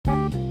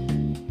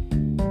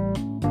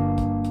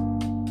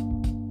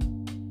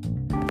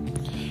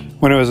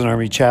When I was an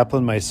Army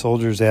chaplain, my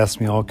soldiers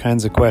asked me all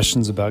kinds of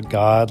questions about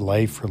God,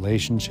 life,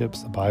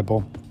 relationships, the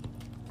Bible,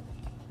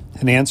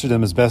 and answered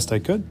them as best I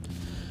could.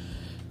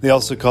 They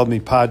also called me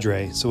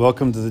Padre. So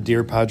welcome to the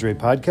Dear Padre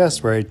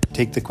podcast, where I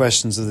take the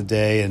questions of the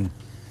day and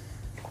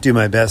do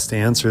my best to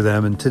answer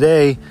them. And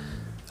today,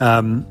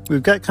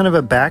 we've got kind of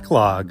a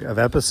backlog of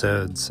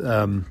episodes.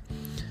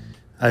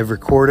 I've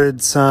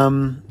recorded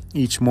some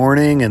each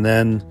morning and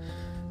then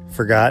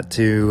forgot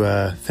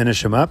to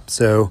finish them up.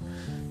 So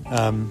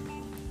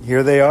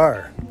here they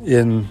are,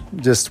 in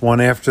just one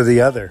after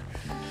the other.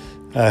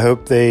 I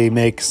hope they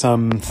make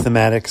some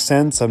thematic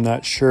sense. I'm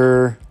not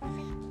sure.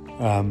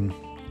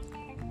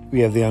 We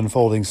have the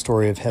unfolding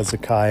story of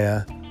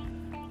Hezekiah,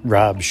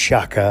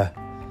 Rabshakeh,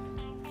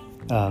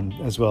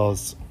 as well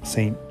as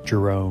Saint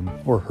Jerome,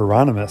 or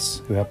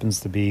Hieronymus, who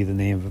happens to be the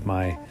name of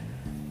my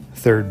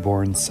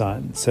third-born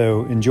son.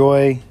 So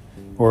enjoy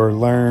or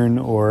learn,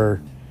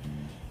 or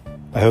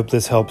I hope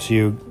this helps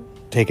you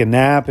take a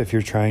nap if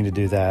you're trying to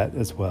do that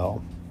as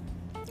well.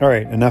 All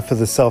right, enough of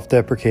the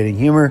self-deprecating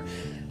humor,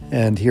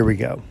 and here we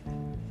go.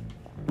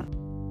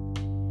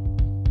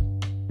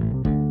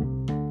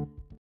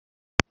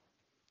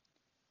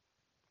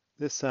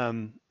 This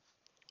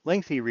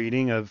lengthy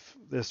reading of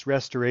this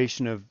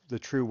restoration of the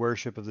true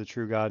worship of the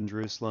true God in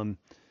Jerusalem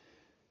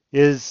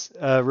is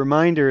a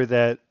reminder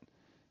that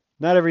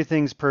not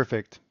everything's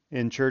perfect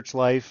in church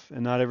life,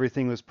 and not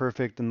everything was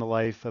perfect in the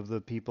life of the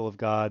people of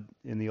God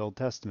in the Old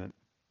Testament.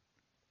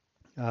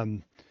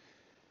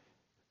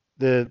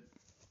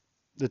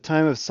 The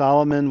time of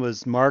Solomon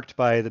was marked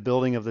by the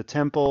building of the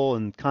temple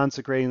and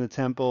consecrating the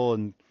temple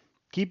and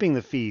keeping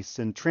the feasts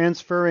and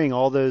transferring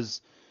all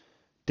those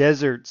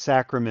desert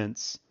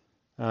sacraments,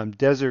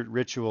 desert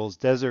rituals,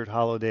 desert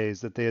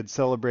holidays that they had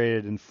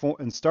celebrated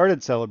and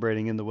started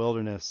celebrating in the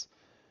wilderness,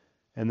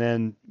 and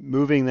then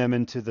moving them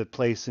into the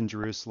place in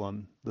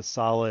Jerusalem, the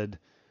solid,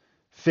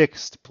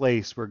 fixed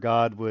place where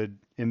God would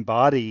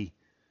embody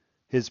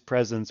his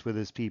presence with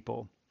his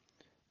people.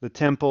 The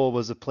temple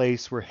was a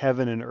place where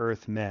heaven and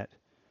earth met.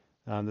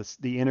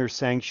 The inner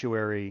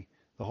sanctuary,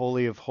 the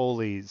Holy of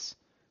Holies,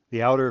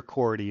 the outer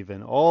court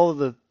even, all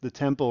of the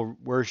temple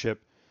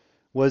worship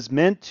was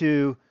meant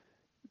to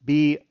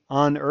be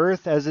on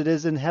earth as it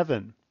is in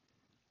heaven.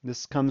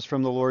 This comes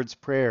from the Lord's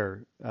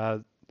Prayer.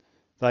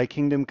 Thy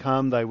kingdom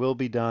come, thy will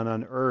be done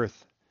on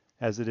earth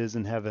as it is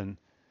in heaven.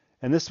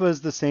 And this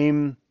was the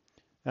same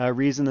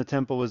reason the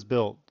temple was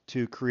built,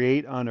 to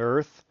create on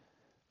earth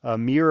a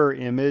mirror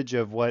image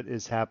of what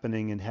is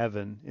happening in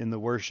heaven in the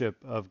worship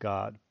of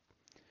God.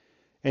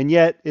 And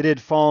yet it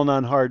had fallen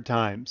on hard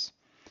times.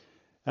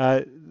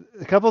 A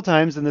couple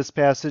times in this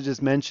passage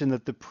is mentioned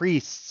that the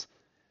priests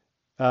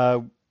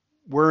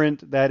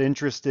weren't that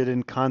interested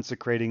in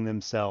consecrating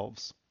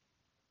themselves.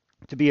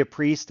 To be a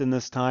priest in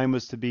this time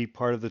was to be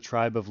part of the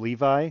tribe of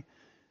Levi.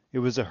 It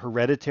was a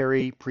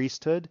hereditary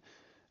priesthood,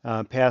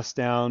 passed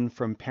down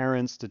from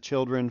parents to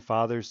children,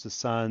 fathers to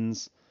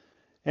sons.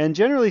 And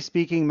generally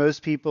speaking,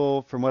 most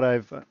people, from what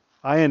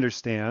I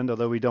understand,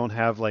 although we don't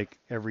have like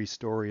every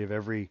story of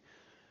every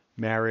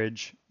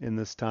marriage in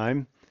this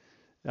time,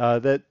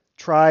 that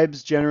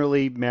tribes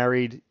generally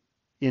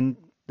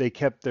they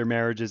kept their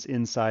marriages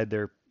inside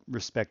their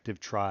respective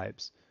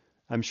tribes.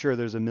 I'm sure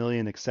there's a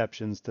million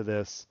exceptions to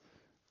this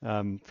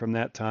from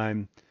that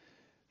time,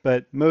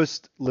 but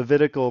most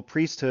Levitical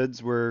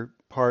priesthoods were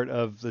part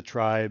of the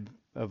tribe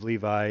of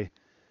Levi,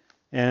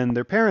 and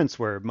their parents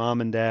were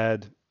mom and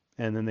dad,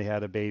 and then they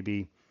had a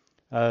baby.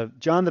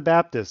 John the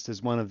Baptist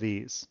is one of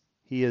these.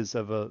 He is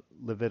of a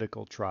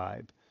Levitical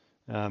tribe.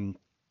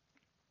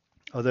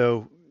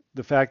 Although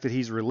the fact that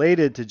he's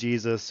related to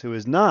Jesus, who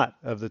is not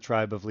of the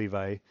tribe of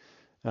Levi,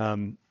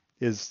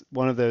 is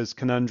one of those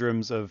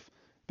conundrums of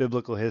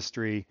biblical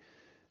history.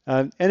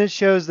 And it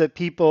shows that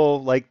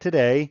people, like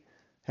today,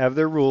 have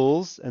their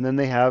rules, and then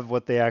they have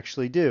what they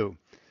actually do,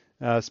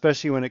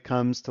 especially when it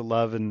comes to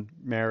love and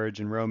marriage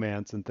and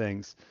romance and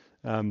things.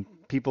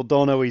 People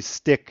don't always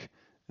stick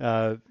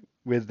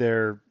with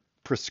their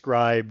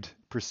prescribed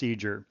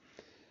procedure.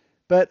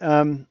 But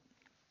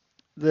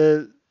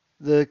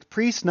the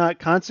priests not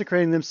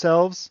consecrating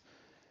themselves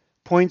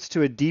points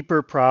to a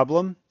deeper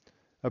problem,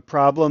 a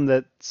problem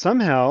that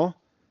somehow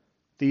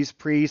these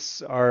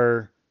priests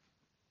are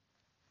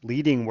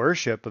leading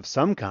worship of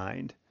some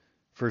kind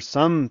for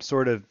some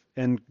sort of,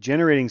 and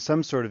generating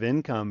some sort of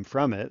income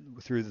from it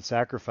through the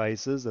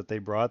sacrifices that they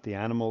brought, the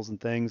animals and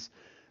things,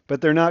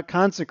 but they're not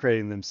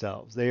consecrating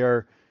themselves. They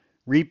are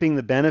reaping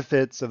the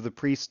benefits of the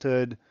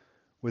priesthood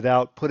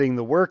without putting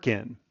the work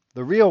in,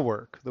 the real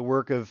work, the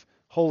work of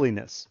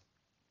holiness.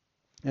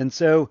 And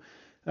so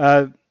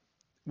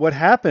what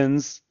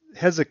happens,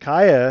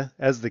 Hezekiah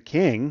as the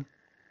king,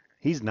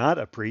 he's not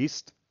a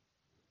priest,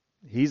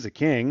 he's a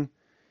king,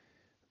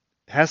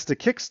 has to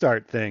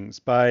kickstart things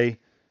by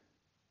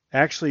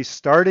actually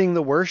starting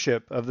the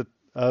worship of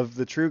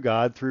the true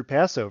God through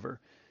Passover.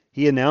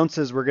 He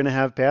announces we're going to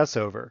have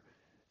Passover,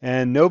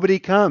 and nobody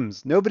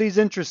comes. Nobody's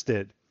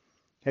interested.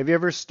 Have you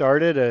ever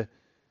started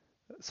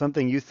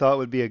something you thought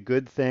would be a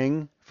good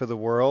thing for the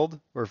world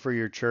or for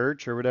your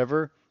church or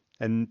whatever,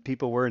 and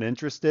people weren't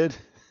interested.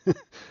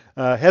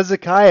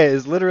 Hezekiah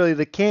is literally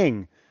the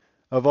king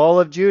of all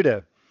of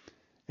Judah,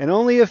 and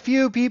only a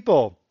few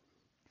people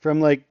from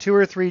like 2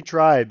 or 3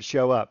 tribes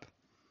show up.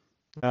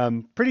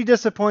 Pretty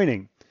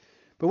disappointing.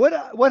 But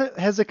what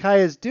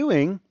Hezekiah is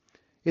doing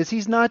is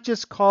he's not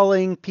just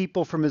calling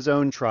people from his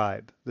own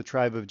tribe, the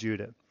tribe of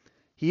Judah.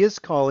 He is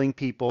calling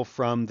people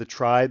from the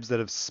tribes that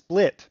have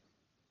split.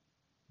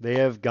 They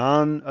have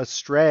gone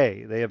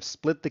astray. They have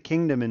split the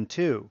kingdom in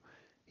two.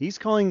 He's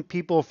calling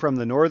people from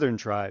the northern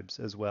tribes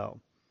as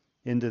well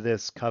into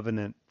this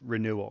covenant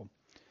renewal.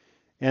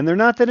 And they're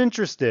not that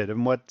interested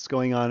in what's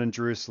going on in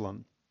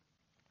Jerusalem.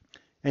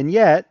 And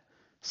yet,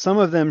 some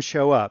of them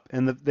show up,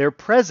 and their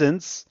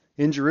presence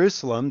in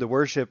Jerusalem to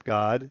worship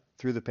God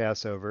through the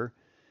Passover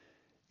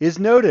is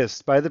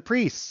noticed by the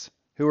priests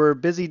who are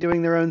busy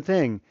doing their own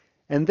thing,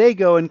 and they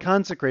go and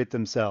consecrate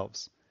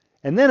themselves.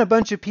 And then a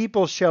bunch of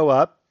people show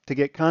up to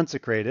get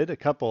consecrated, a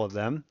couple of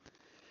them.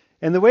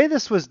 And the way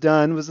this was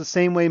done was the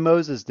same way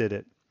Moses did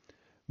it.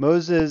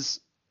 Moses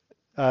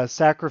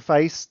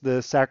sacrificed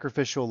the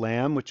sacrificial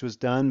lamb, which was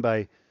done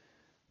by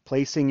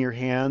placing your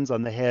hands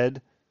on the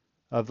head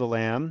of the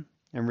lamb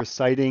and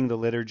reciting the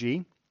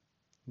liturgy,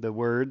 the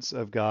words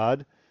of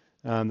God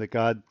that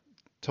God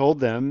told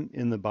them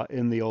in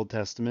the Old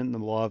Testament, in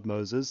the law of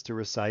Moses, to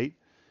recite.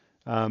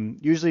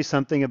 Usually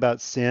something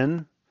about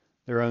sin,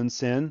 their own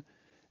sin.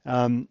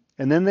 And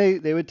then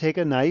they would take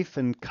a knife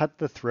and cut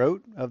the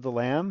throat of the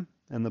lamb,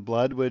 and the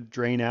blood would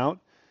drain out.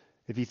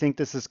 If you think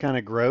this is kind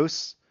of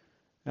gross,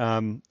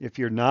 if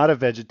you're not a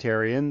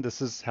vegetarian,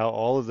 this is how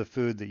all of the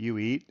food that you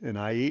eat and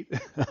I eat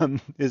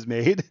is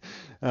made.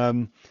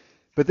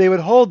 But they would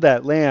hold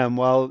that lamb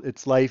while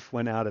its life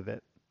went out of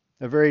it.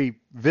 A very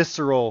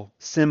visceral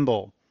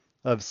symbol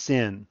of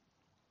sin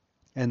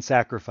and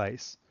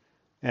sacrifice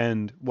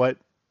and what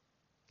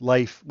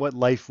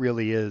life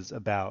really is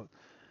about.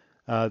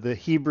 The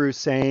Hebrew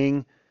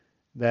saying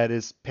that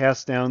is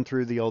passed down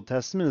through the Old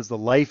Testament is the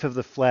life of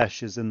the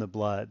flesh is in the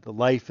blood. The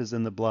life is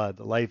in the blood.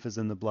 The life is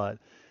in the blood.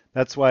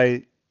 That's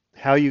why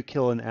how you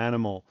kill an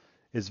animal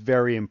is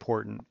very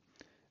important.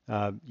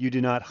 You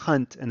do not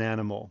hunt an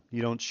animal.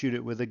 You don't shoot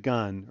it with a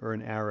gun or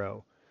an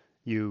arrow.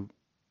 You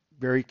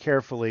very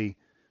carefully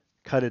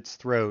cut its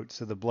throat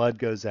so the blood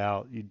goes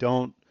out. You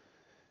don't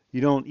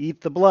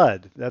eat the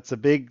blood. That's a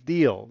big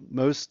deal.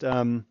 Most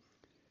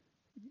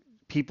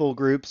people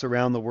groups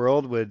around the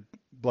world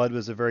blood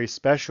was a very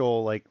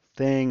special like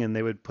thing, and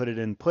they would put it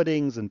in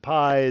puddings and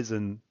pies,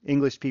 and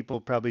English people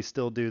probably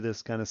still do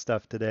this kind of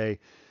stuff today.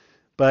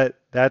 But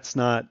that's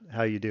not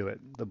how you do it.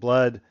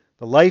 The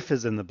life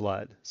is in the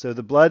blood. So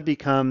the blood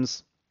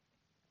becomes,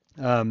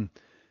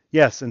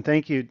 yes, and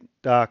thank you,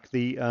 Doc.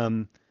 The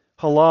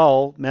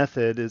halal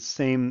method is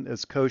same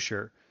as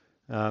kosher.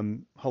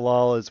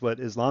 Halal is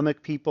what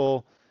Islamic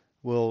people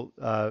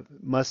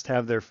must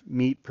have their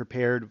meat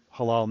prepared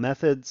halal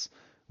methods,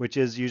 which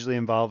is usually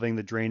involving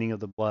the draining of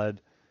the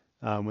blood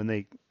when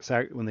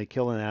they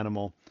kill an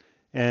animal.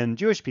 And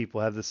Jewish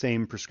people have the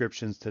same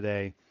prescriptions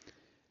today.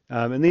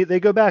 And they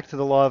go back to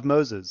the law of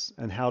Moses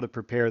and how to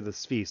prepare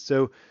this feast.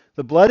 So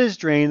the blood is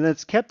drained, and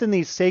it's kept in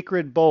these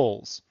sacred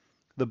bowls.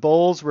 The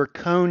bowls were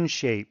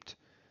cone-shaped.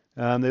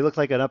 They look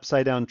like an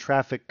upside-down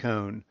traffic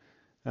cone,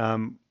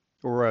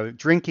 or a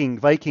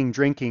Viking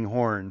drinking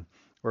horn,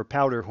 or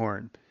powder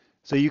horn.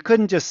 So you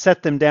couldn't just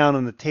set them down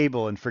on the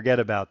table and forget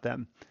about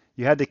them.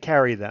 You had to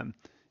carry them.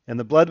 And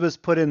the blood was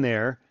put in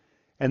there.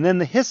 And then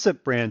the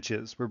hyssop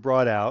branches were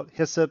brought out,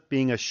 hyssop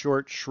being a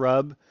short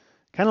shrub,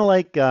 kind of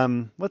like,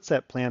 what's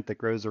that plant that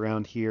grows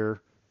around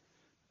here?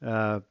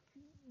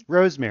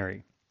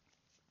 Rosemary.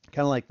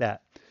 Kind of like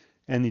that.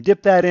 And you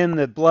dip that in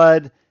the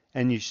blood,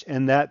 and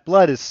that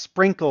blood is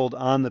sprinkled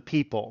on the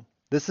people.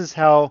 This is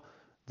how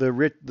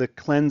the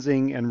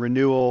cleansing and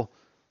renewal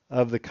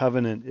of the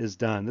covenant is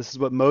done. This is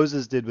what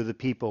Moses did with the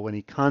people when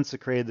he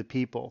consecrated the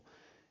people.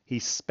 He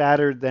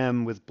spattered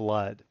them with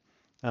blood,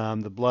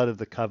 the blood of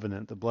the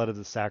covenant, the blood of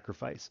the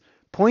sacrifice,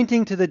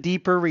 pointing to the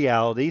deeper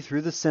reality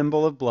through the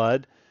symbol of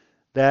blood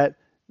that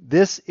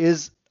this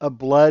is a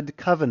blood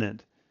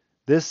covenant.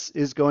 This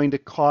is going to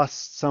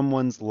cost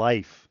someone's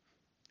life.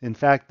 In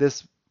fact,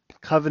 this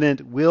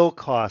covenant will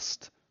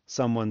cost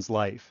someone's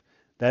life.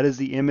 That is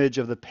the image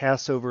of the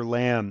Passover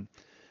lamb.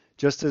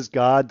 Just as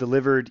God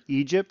delivered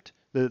Egypt,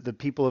 the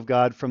people of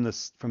God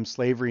from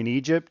slavery in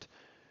Egypt,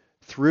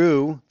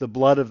 through the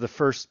blood of the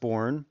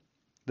firstborn,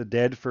 the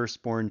dead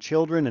firstborn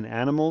children and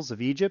animals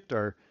of Egypt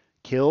are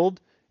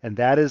killed, and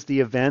that is the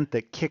event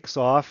that kicks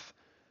off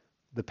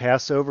the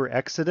Passover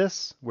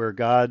Exodus, where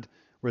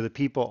the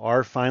people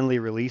are finally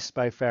released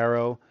by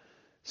Pharaoh.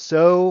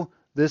 So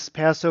this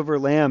Passover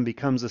lamb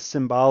becomes a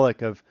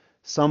symbolic of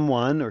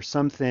someone or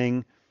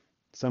something,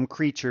 some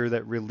creature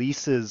that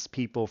releases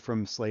people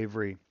from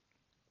slavery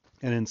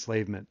and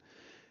enslavement.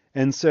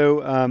 And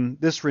so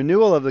this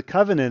renewal of the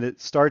covenant, it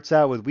starts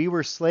out with, we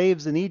were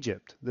slaves in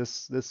Egypt,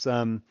 this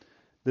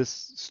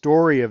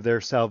story of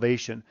their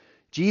salvation.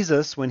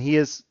 Jesus, when he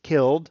is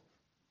killed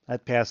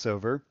at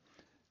Passover,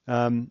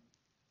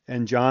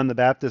 and John the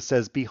Baptist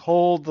says,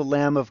 "Behold the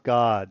Lamb of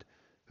God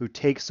who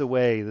takes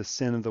away the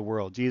sin of the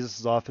world. Jesus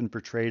is often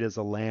portrayed as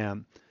a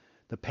lamb,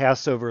 the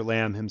Passover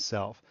lamb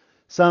himself.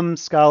 Some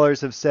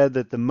scholars have said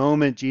that the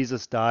moment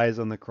Jesus dies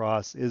on the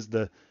cross is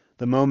the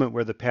moment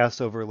where the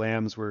Passover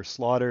lambs were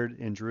slaughtered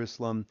in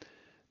Jerusalem.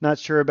 Not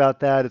sure about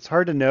that. It's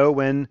hard to know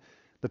when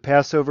the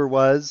Passover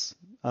was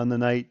on the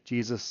night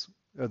Jesus,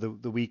 or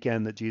the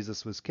weekend that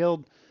Jesus was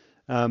killed.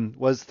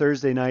 Was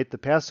Thursday night the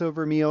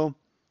Passover meal?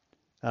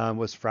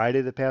 Was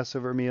Friday the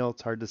Passover meal?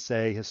 It's hard to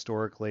say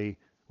historically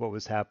what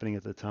was happening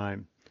at the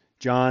time.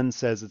 John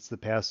says it's the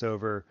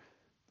Passover.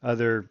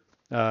 Other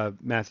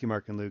Matthew,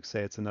 Mark, and Luke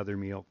say it's another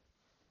meal.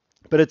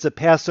 But it's a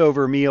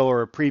Passover meal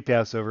or a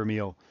pre-Passover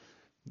meal,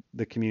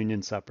 the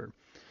communion supper.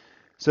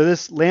 So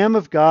this Lamb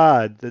of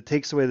God that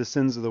takes away the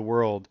sins of the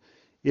world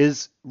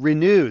is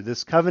renewed.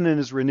 This covenant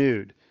is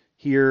renewed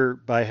here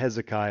by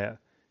Hezekiah,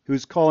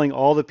 who's calling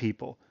all the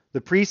people.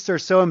 The priests are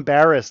so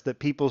embarrassed that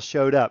people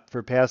showed up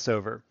for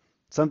Passover,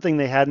 something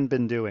they hadn't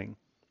been doing.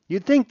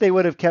 You'd think they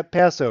would have kept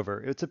Passover.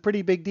 It's a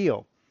pretty big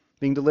deal,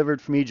 being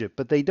delivered from Egypt,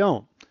 but they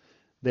don't.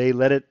 They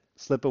let it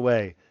slip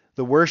away.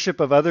 The worship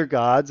of other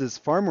gods is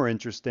far more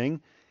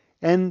interesting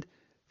and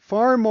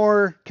far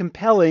more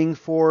compelling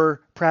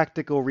for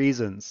practical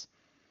reasons.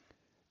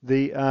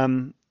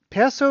 The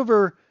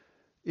Passover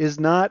is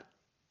not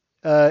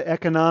an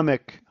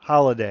economic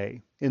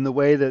holiday in the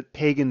way that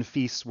pagan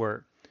feasts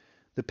were.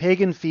 The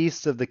pagan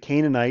feasts of the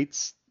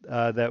Canaanites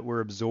that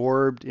were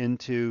absorbed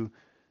into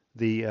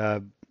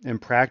and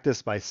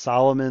practiced by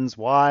Solomon's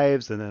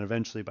wives, and then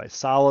eventually by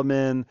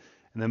Solomon,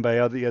 and then by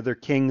all the other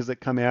kings that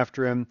come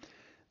after him,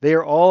 they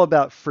are all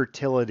about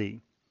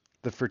fertility,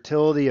 the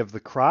fertility of the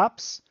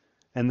crops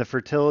and the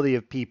fertility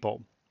of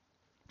people.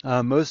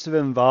 Most of it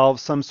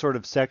involves some sort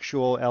of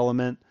sexual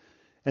element,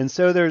 and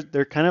so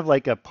they're kind of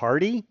like a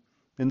party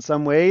in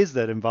some ways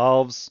that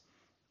involves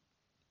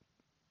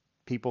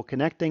people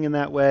connecting in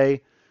that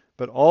way,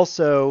 but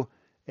also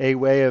a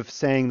way of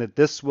saying that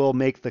this will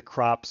make the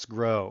crops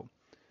grow.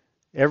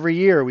 Every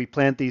year we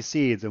plant these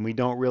seeds and we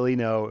don't really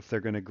know if they're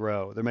going to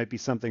grow. There might be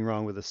something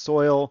wrong with the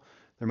soil.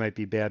 There might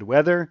be bad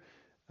weather.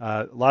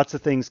 Lots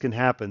of things can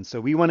happen. So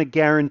we want to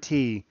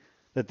guarantee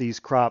that these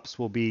crops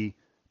will be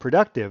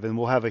productive and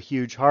we'll have a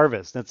huge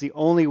harvest. That's the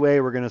only way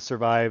we're going to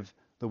survive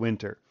the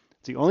winter.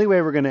 It's the only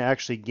way we're going to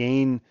actually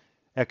gain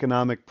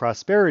economic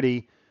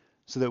prosperity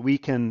so that we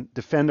can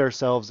defend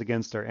ourselves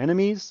against our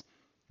enemies.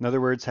 In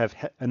other words, have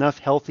enough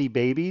healthy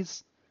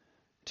babies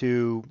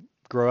to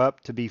grow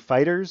up to be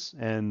fighters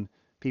and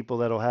people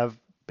that'll have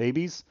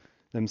babies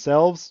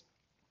themselves.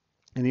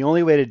 And the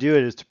only way to do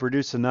it is to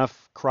produce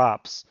enough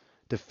crops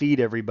to feed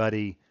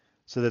everybody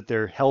so that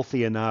they're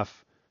healthy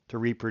enough to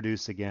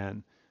reproduce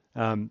again.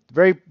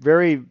 Very,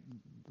 very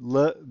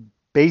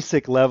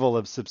basic level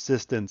of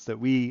subsistence that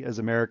we as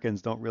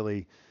Americans don't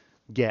really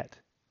get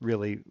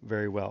really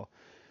very well.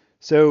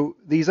 So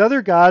these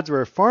other gods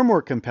were far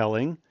more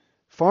compelling,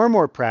 far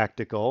more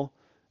practical,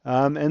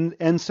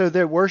 and so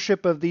the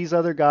worship of these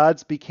other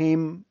gods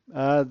became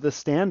the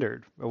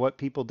standard of what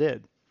people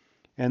did.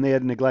 And they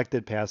had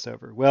neglected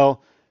Passover.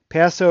 Well,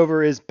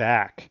 Passover is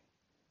back,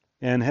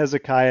 and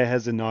Hezekiah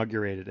has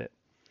inaugurated it.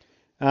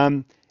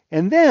 And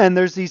then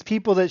there's these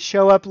people that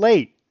show up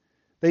late.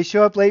 They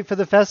show up late for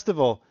the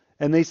festival,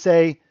 and they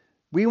say,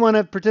 we want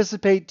to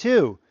participate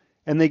too.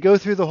 And they go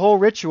through the whole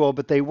ritual,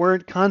 but they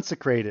weren't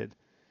consecrated.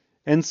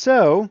 And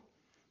so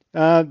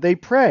they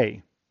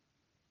pray.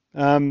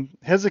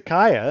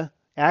 Hezekiah,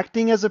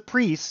 acting as a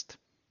priest,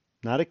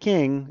 not a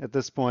king at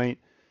this point,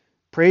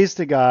 prays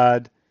to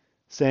God,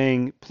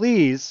 saying,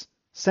 please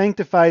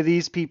sanctify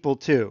these people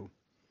too,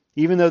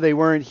 even though they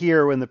weren't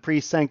here when the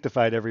priest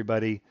sanctified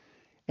everybody.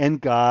 And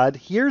God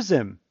hears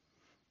him,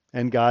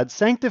 and God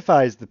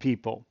sanctifies the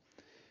people.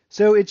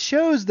 So it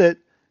shows that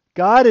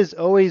God is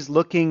always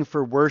looking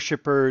for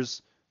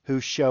worshipers who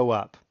show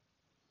up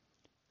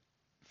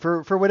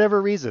for whatever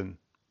reason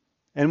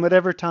and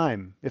whatever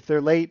time. If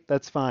they're late,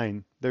 that's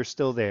fine. They're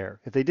still there.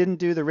 If they didn't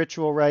do the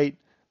ritual right,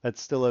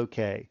 that's still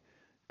okay.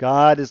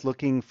 God is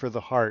looking for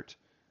the heart.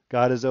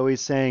 God is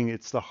always saying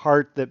it's the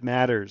heart that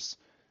matters.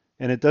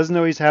 And it doesn't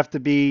always have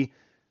to be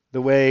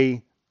the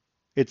way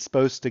it's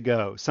supposed to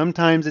go.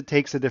 Sometimes it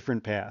takes a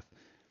different path.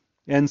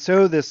 And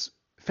so this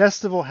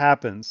festival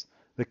happens.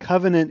 The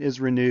covenant is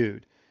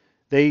renewed.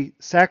 They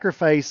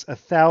sacrifice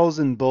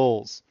 1,000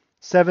 bulls,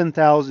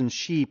 7,000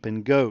 sheep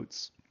and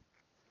goats.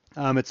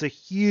 It's a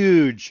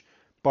huge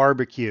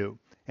barbecue,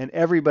 and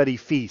everybody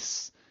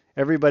feasts.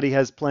 Everybody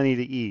has plenty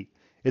to eat.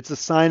 It's a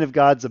sign of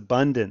God's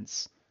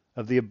abundance,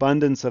 of the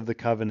abundance of the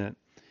covenant.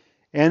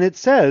 And it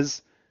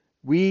says,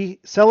 we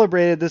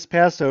celebrated this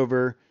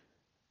Passover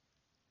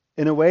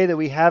in a way that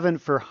we haven't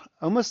for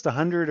almost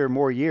 100 or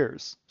more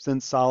years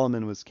since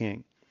Solomon was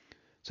king.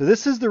 So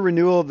this is the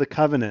renewal of the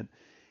covenant.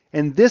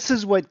 And this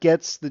is what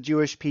gets the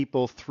Jewish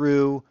people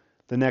through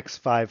the next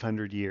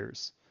 500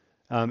 years.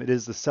 It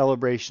is the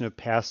celebration of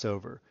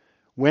Passover.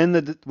 When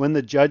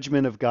the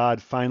judgment of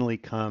God finally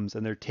comes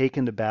and they're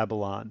taken to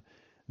Babylon,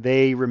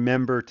 they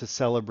remember to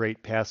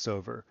celebrate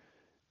Passover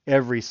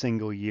every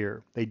single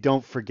year. They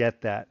don't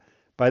forget that.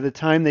 By the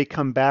time they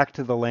come back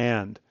to the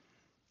land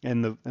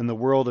and the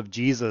world of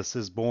Jesus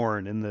is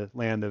born in the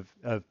land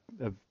of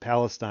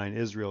Palestine,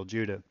 Israel,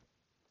 Judah,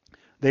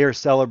 they are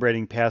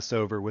celebrating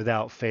Passover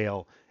without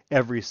fail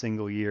every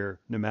single year,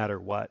 no matter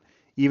what.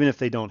 Even if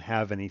they don't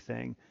have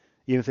anything,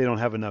 even if they don't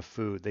have enough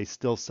food, they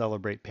still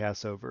celebrate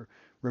Passover,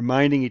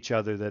 reminding each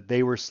other that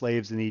they were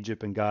slaves in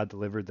Egypt and God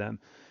delivered them.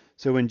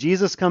 So when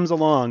Jesus comes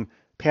along,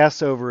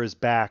 Passover is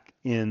back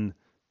in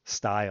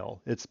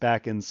style. It's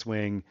back in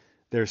swing.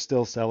 They're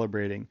still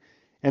celebrating.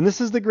 And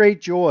this is the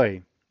great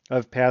joy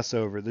of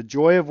Passover, the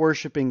joy of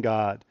worshiping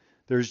God.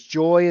 There's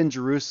joy in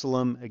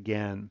Jerusalem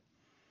again.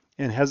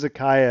 And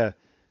Hezekiah,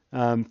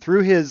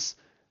 through his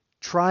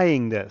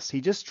trying this, he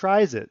just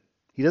tries it.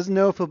 He doesn't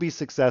know if he'll be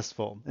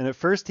successful. And at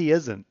first he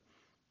isn't,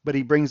 but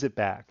he brings it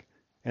back.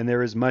 And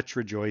there is much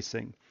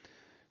rejoicing.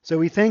 So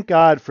we thank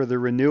God for the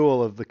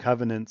renewal of the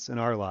covenants in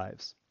our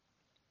lives.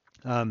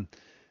 The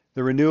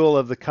renewal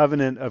of the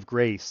covenant of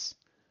grace,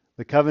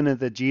 the covenant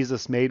that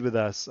Jesus made with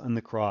us on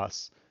the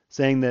cross,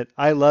 saying that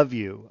I love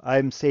you,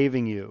 I'm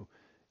saving you,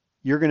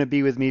 you're going to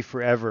be with me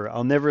forever,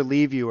 I'll never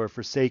leave you or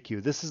forsake you.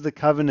 This is the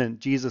covenant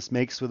Jesus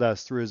makes with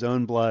us through his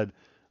own blood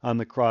on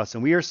the cross.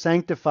 And we are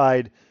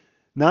sanctified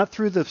not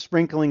through the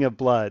sprinkling of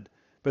blood,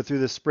 but through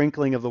the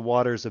sprinkling of the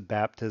waters of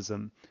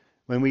baptism.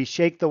 When we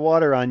shake the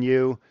water on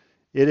you,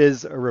 it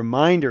is a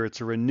reminder,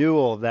 it's a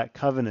renewal of that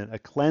covenant, a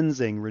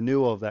cleansing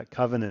renewal of that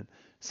covenant,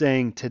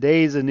 saying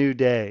today's a new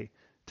day,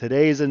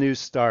 today's a new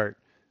start.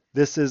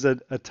 This is a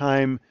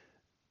time,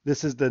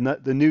 this is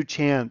the new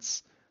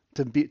chance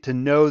to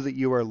know that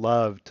you are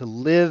loved, to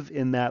live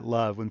in that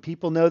love. When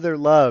people know they're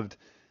loved,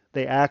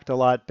 they act a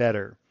lot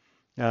better.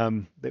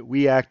 That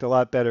we act a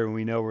lot better when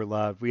we know we're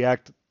loved. We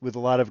act with a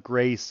lot of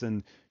grace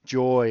and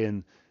joy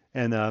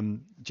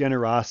and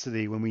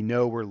generosity when we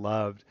know we're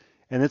loved.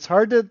 And it's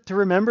hard to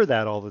remember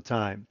that all the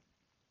time.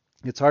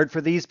 It's hard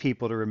for these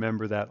people to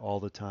remember that all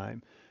the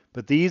time.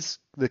 But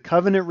the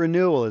covenant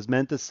renewal is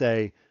meant to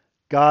say,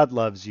 God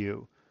loves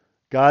you.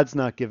 God's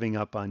not giving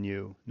up on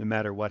you, no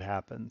matter what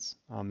happens.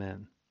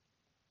 Amen.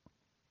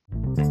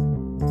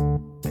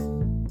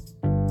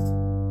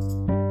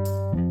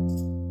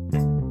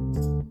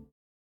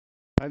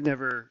 I've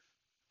never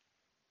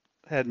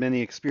had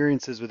many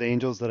experiences with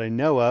angels that I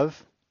know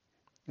of.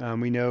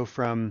 We know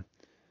from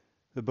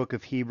the book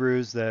of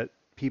Hebrews that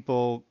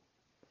people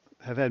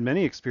have had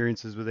many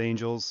experiences with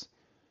angels.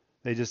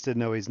 They just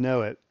didn't always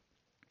know it.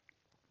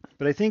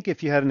 But I think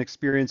if you had an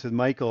experience with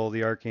Michael,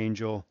 the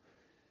archangel,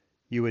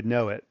 you would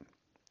know it.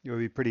 It would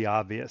be pretty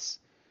obvious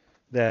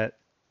that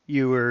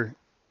you were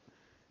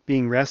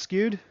being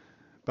rescued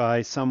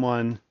by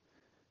someone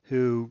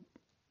who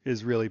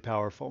is really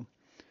powerful.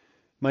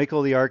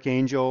 Michael, the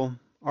archangel,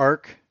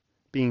 arch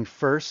being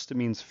first, it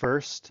means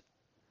first,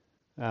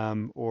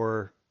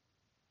 or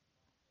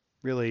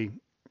really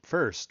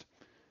first,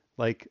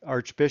 like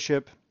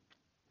archbishop,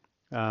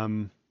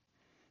 or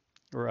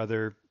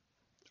other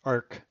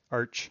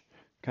arch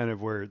kind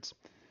of words.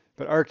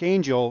 But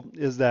archangel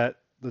is that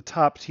the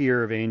top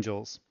tier of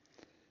angels.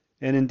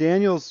 And in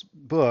Daniel's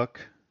book,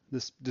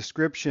 this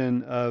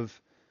description of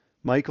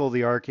Michael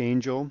the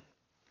archangel,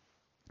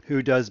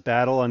 who does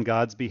battle on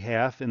God's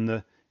behalf in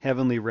the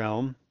heavenly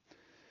realm,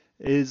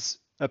 is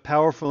a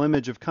powerful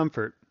image of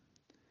comfort,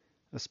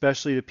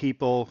 especially to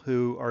people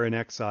who are in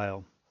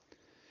exile.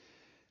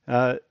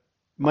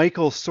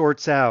 Michael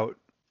sorts out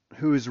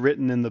who is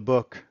written in the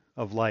book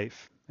of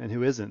life and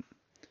who isn't.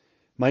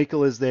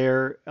 Michael is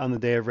there on the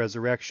day of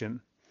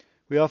resurrection.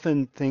 We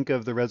often think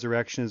of the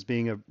resurrection as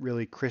being a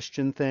really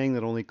Christian thing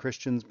that only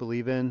Christians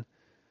believe in,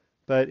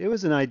 but it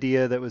was an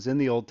idea that was in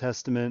the Old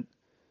Testament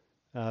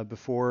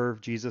before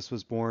Jesus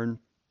was born.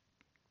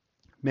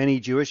 Many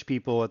Jewish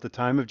people at the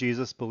time of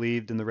Jesus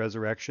believed in the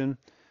resurrection.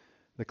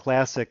 The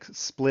classic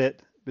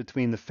split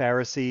between the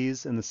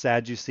Pharisees and the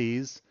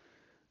Sadducees,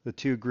 the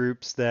two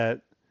groups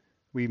that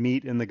we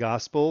meet in the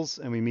Gospels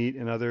and we meet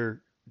in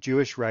other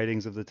Jewish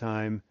writings of the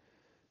time,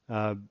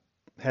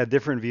 had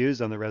different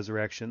views on the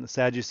resurrection. The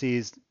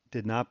Sadducees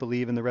did not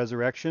believe in the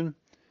resurrection,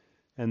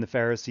 and the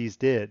Pharisees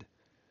did.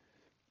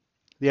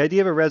 The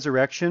idea of a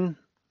resurrection,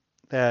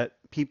 that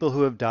people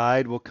who have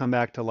died will come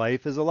back to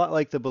life, is a lot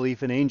like the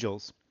belief in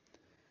angels.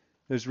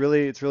 It's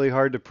really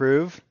hard to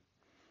prove.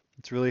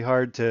 It's really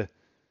hard to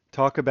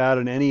talk about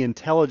in any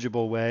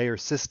intelligible way or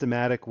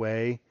systematic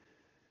way,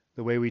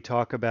 the way we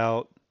talk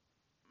about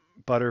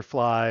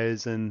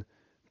butterflies and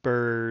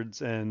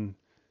birds and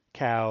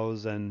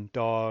cows and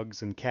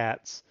dogs and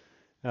cats.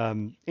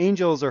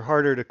 Angels are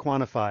harder to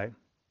quantify.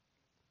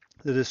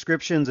 The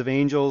descriptions of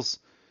angels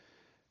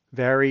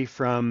vary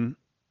from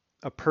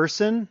a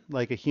person,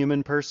 like a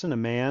human person, a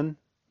man,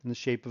 in the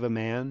shape of a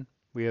man.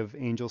 We have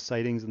angel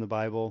sightings in the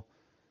Bible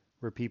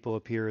where people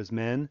appear as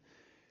men.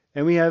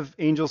 And we have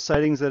angel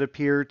sightings that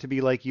appear to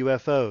be like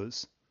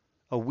UFOs,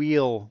 a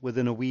wheel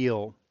within a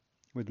wheel,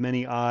 with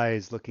many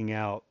eyes looking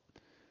out,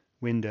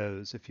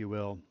 windows, if you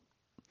will.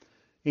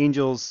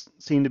 Angels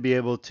seem to be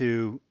able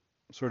to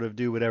sort of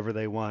do whatever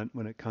they want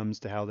when it comes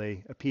to how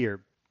they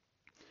appear.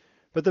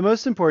 But the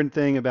most important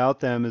thing about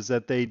them is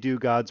that they do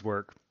God's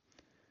work.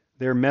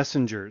 They're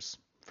messengers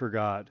for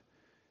God.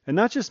 And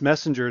not just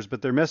messengers,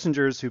 but they're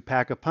messengers who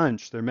pack a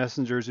punch. They're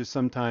messengers who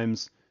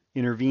sometimes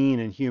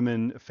intervene in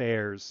human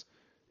affairs,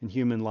 in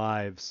human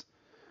lives.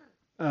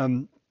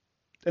 Um,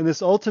 and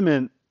this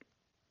ultimate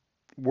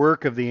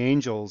work of the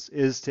angels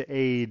is to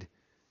aid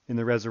in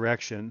the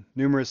resurrection.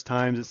 Numerous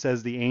times it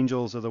says the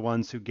angels are the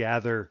ones who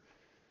gather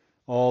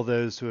all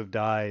those who have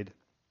died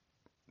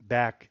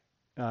back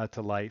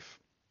to life.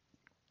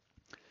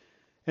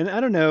 And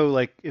I don't know,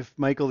 like if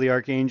Michael the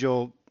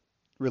Archangel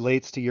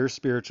relates to your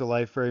spiritual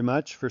life very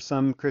much. For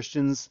some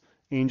Christians,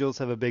 angels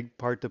have a big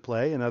part to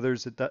play, and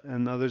others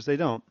they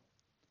don't.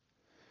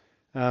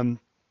 Um,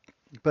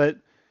 but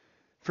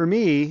for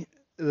me,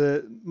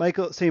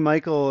 Saint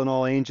Michael and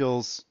all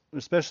angels,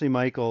 especially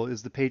Michael,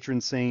 is the patron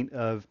saint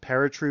of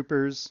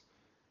paratroopers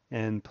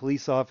and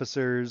police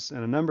officers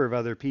and a number of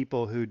other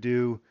people who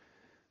do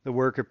the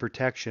work of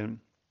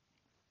protection.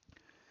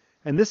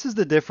 And this is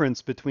the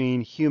difference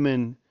between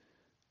human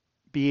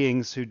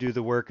beings who do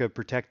the work of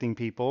protecting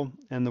people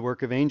and the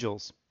work of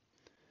angels.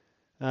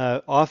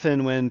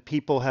 Often when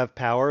people have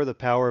power, the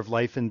power of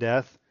life and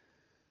death,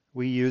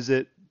 we use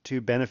it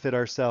to benefit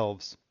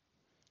ourselves.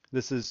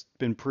 This has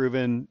been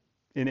proven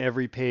in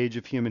every page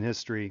of human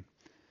history.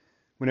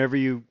 Whenever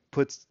you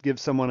give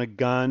someone a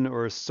gun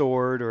or a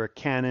sword or a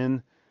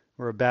cannon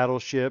or a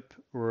battleship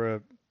or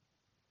a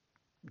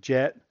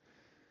jet,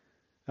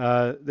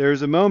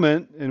 there's a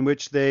moment in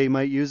which they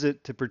might use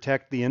it to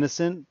protect the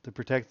innocent, to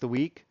protect the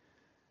weak,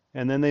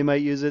 and then they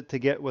might use it to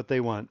get what they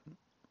want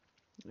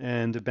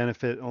and to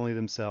benefit only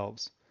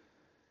themselves.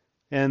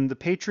 And the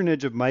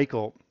patronage of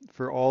Michael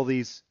for all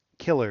these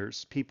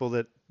killers, people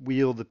that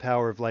wield the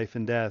power of life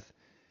and death,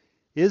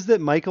 is that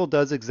Michael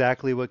does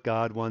exactly what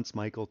God wants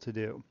Michael to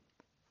do,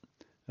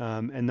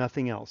 and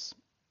nothing else.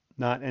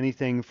 Not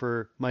anything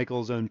for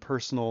Michael's own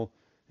personal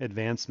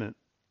advancement.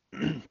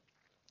 And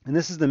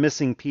this is the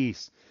missing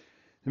piece.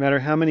 No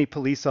matter how many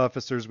police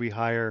officers we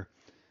hire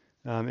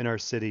in our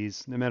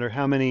cities, no matter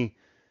how many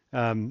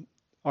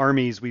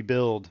armies we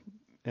build,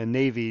 and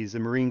navies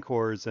and Marine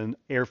Corps and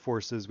Air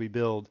Forces we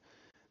build,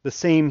 the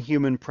same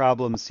human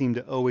problems seem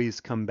to always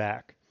come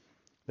back.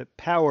 That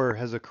power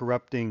has a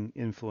corrupting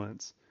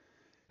influence.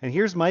 And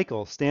here's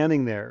Michael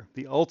standing there,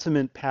 the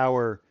ultimate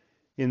power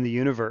in the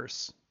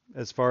universe,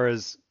 as far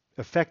as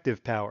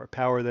effective power,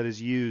 power that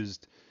is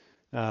used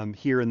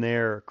here and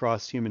there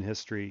across human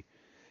history.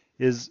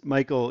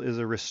 Michael is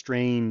a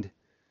restrained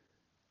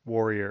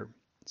warrior,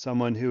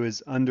 someone who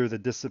is under the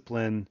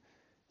discipline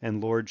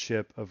and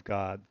lordship of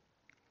God.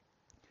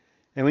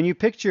 And when you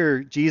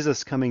picture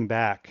Jesus coming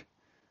back,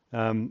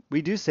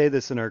 we do say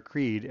this in our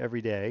creed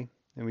every day,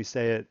 and we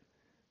say it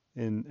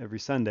in every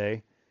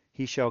Sunday,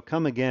 he shall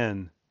come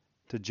again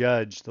to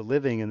judge the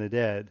living and the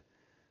dead.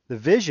 The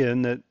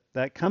vision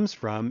that comes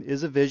from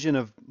is a vision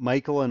of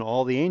Michael and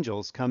all the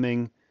angels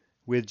coming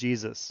with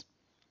Jesus.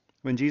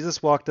 When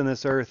Jesus walked on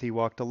this earth, he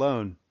walked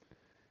alone.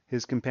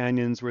 His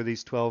companions were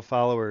these 12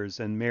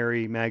 followers and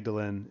Mary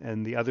Magdalene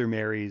and the other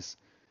Marys,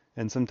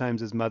 and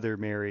sometimes his mother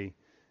Mary,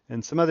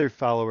 and some other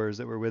followers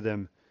that were with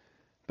him.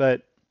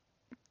 But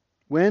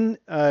when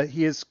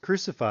he is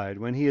crucified,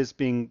 when he is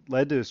being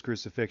led to his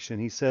crucifixion,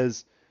 he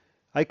says,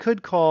 I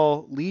could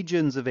call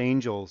legions of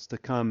angels to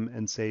come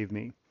and save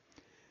me.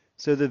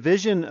 So the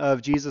vision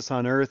of Jesus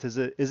on earth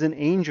is an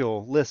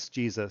angel-less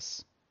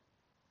Jesus.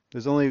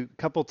 There's only a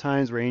couple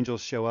times where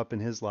angels show up in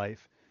his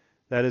life.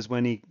 That is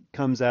when he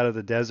comes out of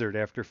the desert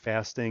after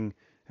fasting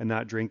and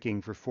not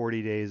drinking for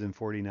 40 days and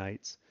 40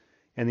 nights.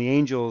 And the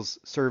angels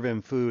serve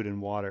him food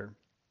and water.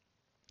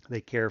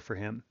 They care for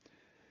him.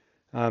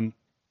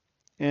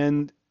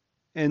 And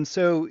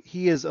so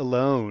he is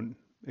alone,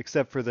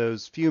 except for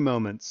those few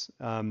moments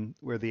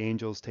where the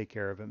angels take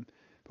care of him.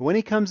 But when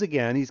he comes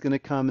again, he's going to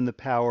come in the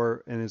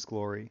power and his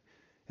glory,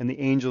 and the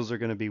angels are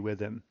going to be with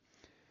him.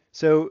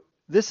 So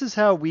this is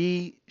how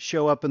we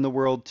show up in the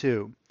world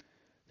too.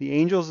 The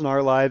angels in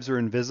our lives are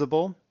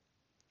invisible.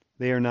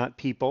 They are not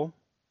people.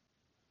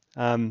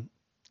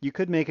 You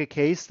could make a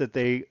case that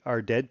they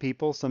are dead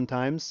people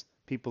sometimes,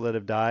 people that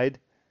have died.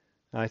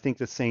 I think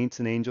the saints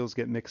and angels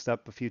get mixed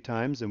up a few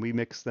times, and we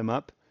mix them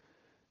up.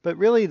 But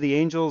really, the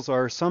angels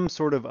are some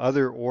sort of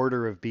other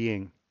order of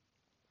being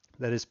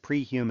that is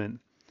pre-human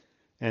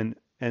and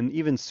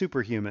even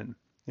superhuman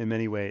in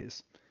many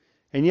ways.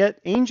 And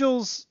yet,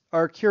 angels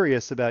are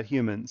curious about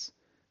humans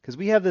because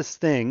we have this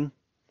thing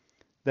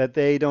that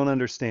they don't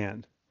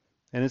understand.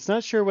 And it's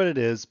not sure what it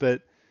is,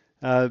 but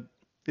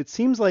it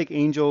seems like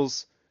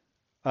angels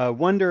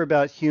wonder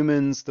about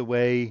humans the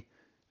way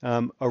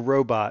a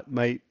robot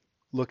might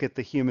look at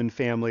the human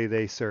family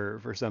they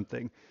serve or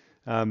something.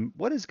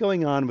 What is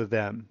going on with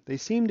them? They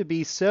seem to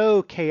be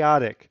so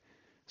chaotic,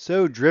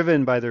 so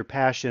driven by their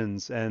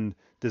passions and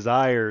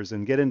desires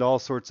and get into all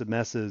sorts of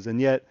messes,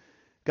 and yet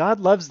God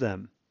loves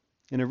them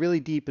in a really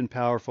deep and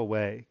powerful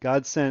way.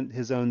 God sent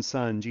his own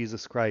Son,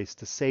 Jesus Christ,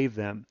 to save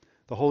them.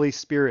 The Holy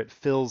Spirit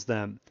fills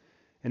them.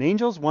 And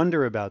angels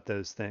wonder about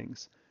those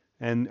things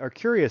and are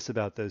curious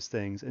about those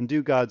things and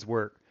do God's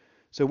work.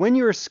 So when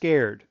you're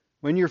scared,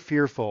 when you're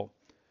fearful,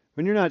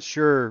 when you're not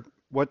sure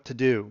what to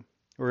do,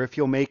 or if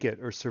you'll make it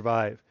or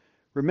survive.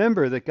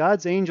 Remember that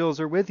God's angels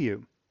are with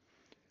you.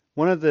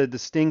 One of the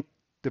distinct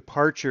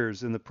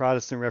departures in the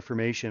Protestant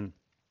Reformation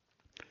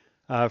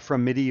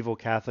from medieval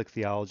Catholic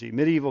theology.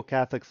 Medieval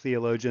Catholic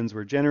theologians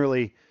were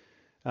generally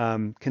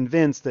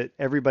convinced that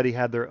everybody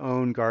had their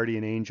own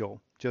guardian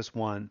angel, just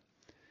one.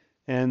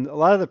 And a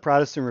lot of the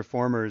Protestant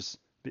reformers,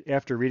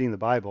 after reading the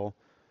Bible,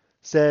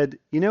 said,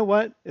 you know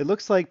what? It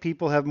looks like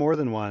people have more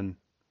than one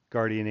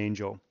guardian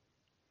angel.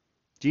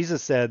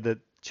 Jesus said that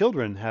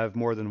children have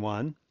more than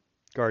one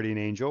guardian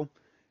angel,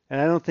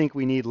 and I don't think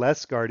we need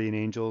less guardian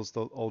angels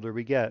the older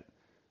we get.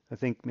 I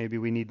think maybe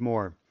we need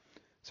more.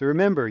 So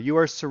remember, you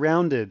are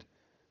surrounded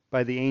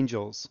by the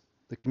angels,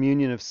 the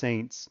communion of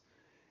saints.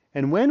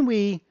 And when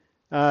we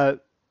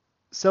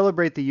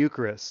celebrate the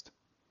Eucharist,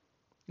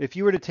 if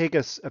you were to take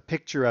a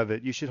picture of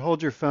it, you should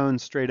hold your phone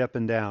straight up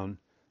and down,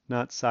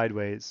 not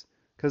sideways,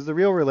 because the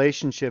real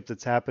relationship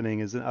that's happening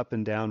is an up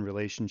and down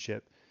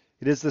relationship.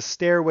 It is the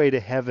stairway to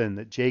heaven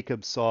that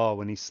Jacob saw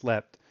when he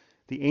slept,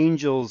 the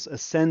angels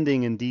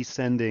ascending and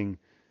descending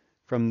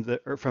from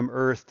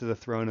earth to the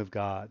throne of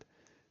God.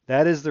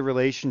 That is the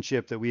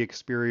relationship that we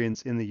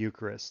experience in the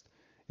Eucharist,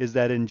 is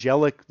that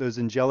those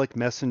angelic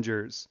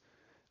messengers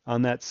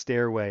on that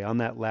stairway, on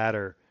that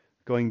ladder,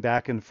 going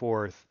back and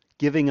forth,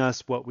 giving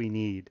us what we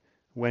need,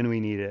 when we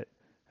need it,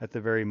 at the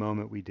very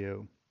moment we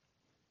do.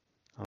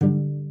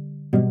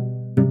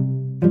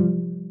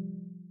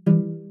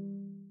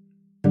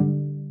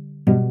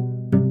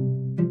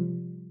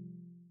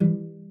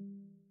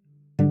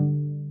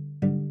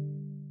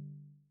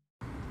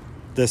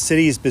 The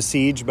city is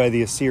besieged by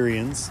the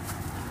Assyrians.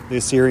 The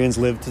Assyrians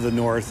live to the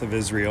north of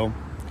Israel,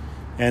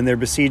 and they're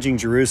besieging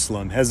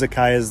Jerusalem.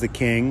 Hezekiah is the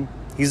king.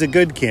 He's a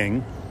good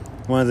king,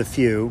 one of the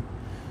few.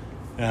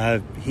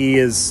 He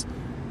is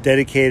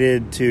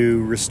dedicated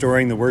to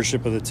restoring the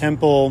worship of the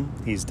temple.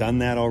 He's done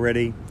that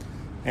already.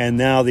 And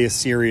now the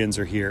Assyrians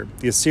are here.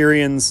 The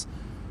Assyrians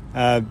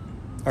are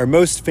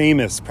most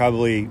famous,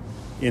 probably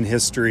in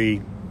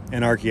history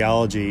and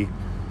archaeology,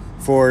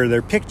 for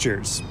their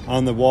pictures.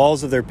 On the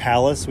walls of their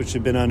palace, which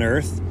have been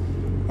unearthed,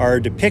 are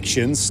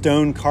depictions,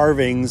 stone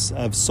carvings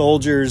of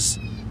soldiers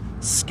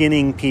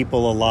skinning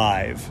people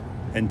alive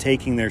and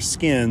taking their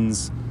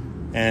skins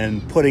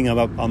and putting them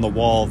up on the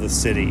wall of the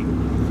city.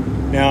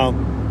 Now,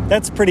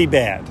 that's pretty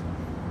bad.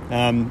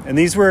 And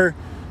these were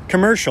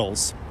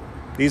commercials.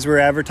 These were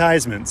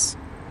advertisements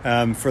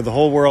for the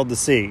whole world to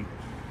see.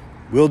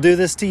 We'll do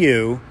this to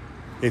you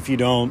if you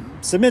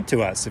don't submit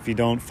to us, if you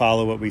don't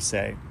follow what we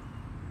say.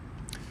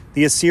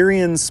 The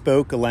Assyrians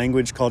spoke a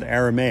language called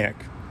Aramaic.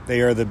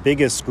 They are the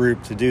biggest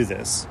group to do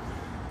this.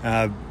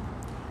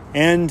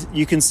 And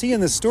you can see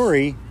in the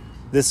story,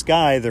 this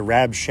guy, the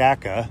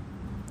Rabshakeh,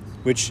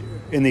 which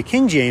in the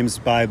King James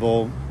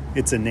Bible,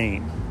 it's a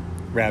name,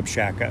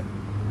 Rabshakeh.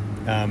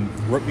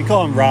 We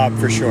call him Rob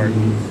for short.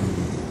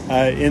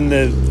 In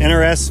the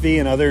NRSV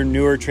and other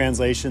newer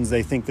translations,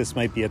 they think this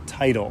might be a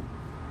title,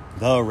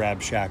 the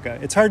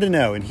Rabshakeh. It's hard to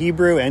know. In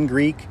Hebrew and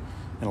Greek,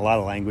 and a lot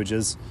of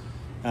languages,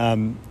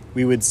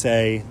 we would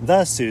say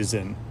the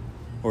Susan,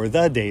 or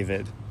the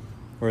David,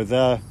 or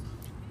the...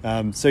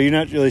 so you're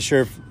not really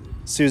sure if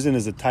Susan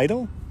is a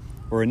title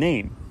or a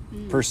name,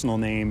 personal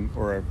name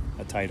or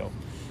a title.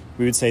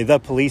 We would say the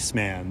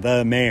policeman,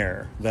 the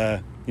mayor,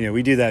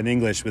 we do that in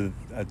English with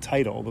a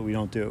title, but we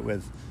don't do it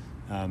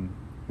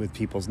with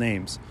people's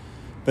names.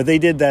 But they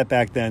did that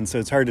back then, so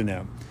it's hard to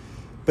know.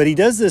 But he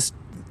does this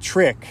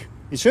trick.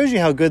 It shows you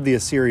how good the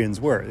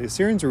Assyrians were. The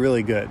Assyrians were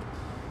really good.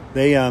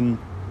 They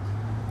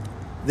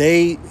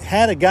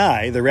had a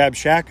guy, the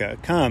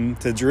Rabshakeh, come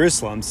to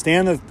Jerusalem,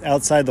 stand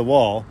outside the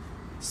wall,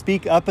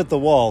 speak up at the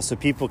wall so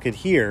people could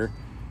hear,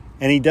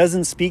 and he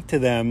doesn't speak to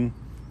them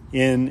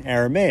in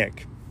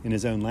Aramaic, in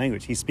his own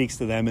language. He speaks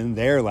to them in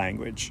their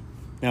language.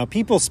 Now,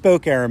 people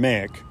spoke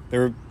Aramaic.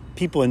 There were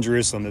people in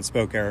Jerusalem that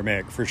spoke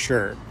Aramaic, for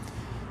sure.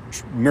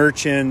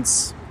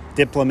 Merchants,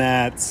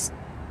 diplomats,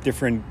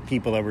 different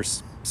people that were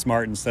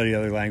smart and studied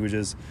other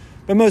languages,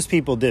 but most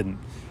people didn't.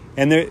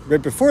 And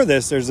right before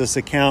this, there's this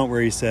account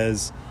where he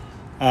says,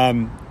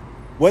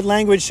 what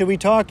language should we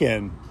talk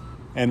in?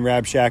 And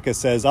Rabshakeh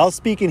says, I'll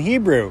speak in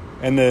Hebrew.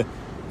 And the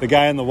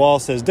guy on the wall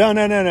says,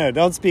 no,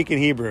 don't speak in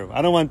Hebrew.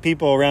 I don't want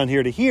people around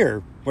here to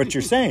hear what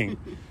you're saying.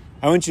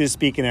 I want you to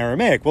speak in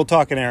Aramaic. We'll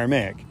talk in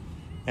Aramaic.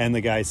 And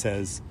the guy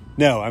says,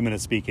 no, I'm going to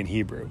speak in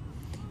Hebrew.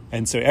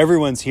 And so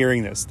everyone's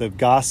hearing this. The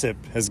gossip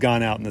has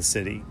gone out in the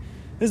city.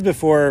 This is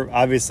before,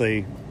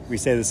 obviously, we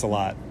say this a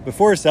lot,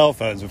 before cell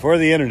phones, before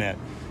the internet,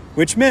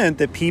 which meant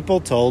that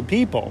people told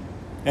people.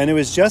 And it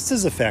was just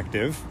as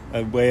effective,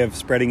 a way of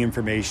spreading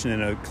information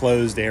in a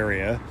closed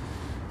area.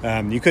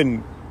 You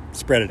couldn't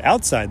spread it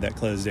outside that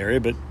closed area,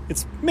 but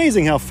it's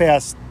amazing how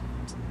fast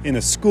in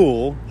a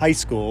school, high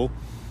school,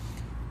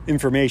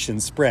 information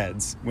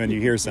spreads when you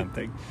hear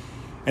something.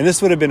 And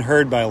this would have been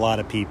heard by a lot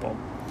of people.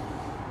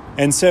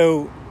 And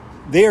so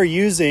they are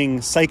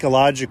using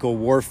psychological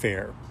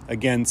warfare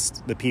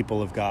against the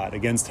people of God,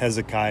 against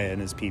Hezekiah and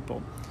his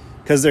people.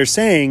 Because they're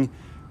saying,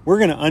 we're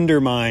going to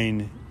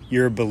undermine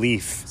your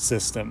belief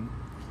system.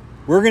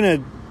 we're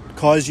going to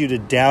cause you to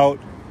doubt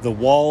the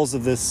walls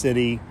of this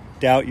city,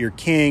 doubt your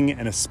king,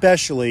 and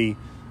especially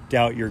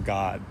doubt your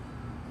God.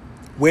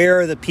 Where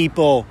are the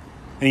people?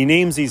 And he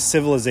names these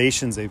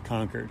civilizations they've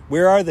conquered.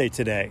 Where are they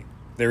today?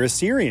 They're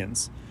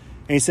Assyrians.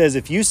 And he says,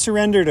 if you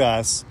surrender to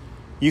us,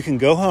 you can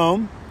go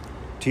home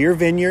to your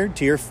vineyard,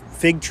 to your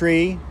fig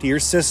tree, to your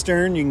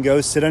cistern. You can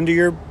go sit under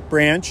your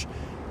branch.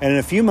 And in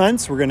a few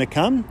months, we're going to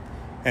come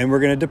and we're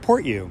going to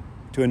deport you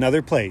to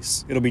another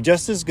place. It'll be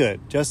just as good,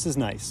 just as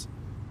nice.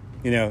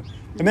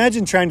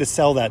 Imagine trying to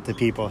sell that to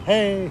people.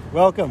 Hey,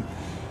 welcome.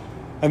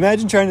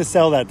 Imagine trying to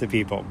sell that to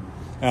people.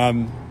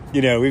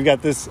 We've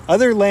got this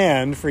other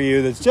land for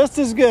you that's just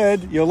as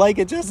good. You'll like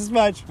it just as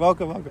much.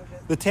 Welcome.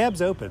 The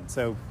tab's open,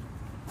 so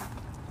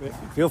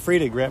feel free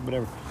to grab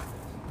whatever.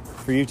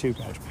 For you too,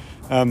 Patrick.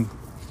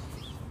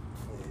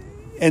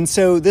 And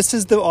so this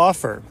is the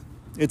offer.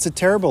 It's a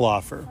terrible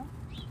offer.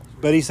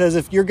 But he says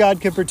if your God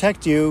could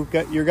protect you,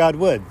 your God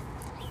would.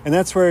 And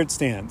that's where it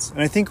stands.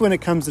 And I think when it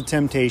comes to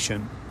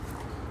temptation,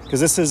 because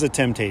this is a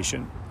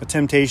temptation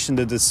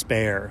to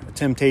despair, a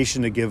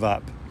temptation to give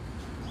up,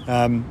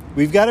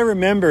 we've got to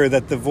remember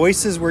that the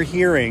voices we're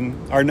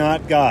hearing are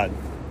not God.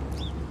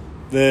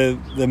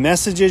 The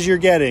messages you're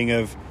getting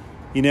of,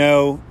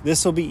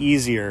 this will be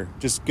easier.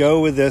 Just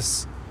go with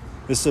this.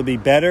 This will be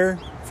better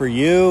for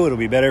you. It'll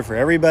be better for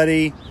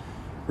everybody.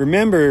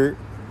 Remember,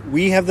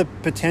 we have the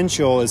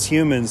potential as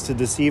humans to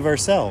deceive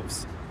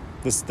ourselves.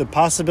 The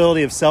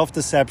possibility of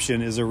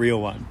self-deception is a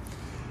real one.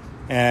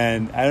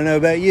 And I don't know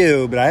about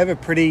you, but I have a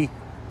pretty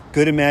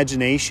good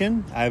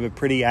imagination. I have a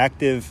pretty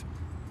active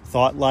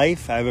thought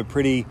life. I have a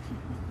pretty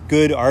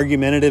good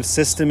argumentative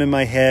system in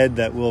my head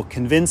that will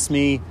convince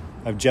me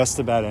of just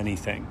about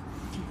anything.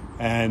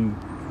 And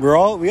we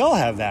all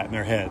have that in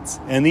our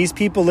heads. And these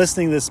people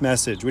listening to this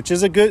message, which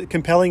is a good,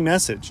 compelling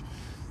message.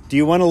 Do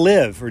you want to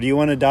live or do you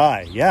want to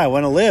die? Yeah, I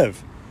want to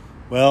live.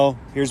 Well,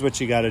 here's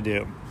what you got to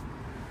do.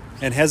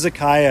 And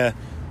Hezekiah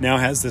now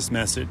has this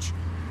message.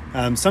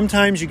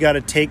 Sometimes you got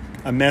to take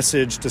a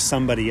message to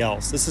somebody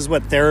else. This is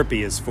what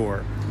therapy is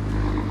for.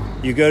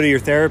 You go to your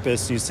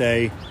therapist, you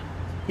say,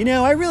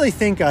 I really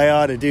think I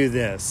ought to do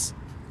this.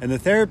 And the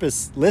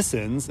therapist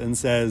listens and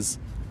says,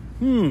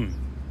 you're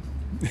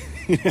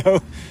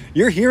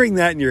hearing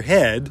that in your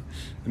head.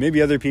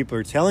 Maybe other people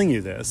are telling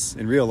you this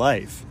in real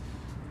life.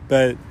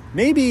 But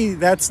maybe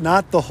that's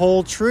not the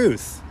whole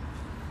truth.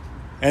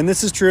 And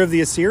this is true of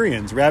the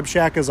Assyrians.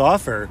 Rabshakeh's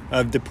offer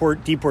of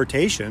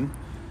deportation.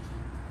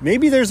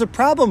 Maybe there's a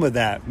problem with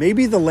that.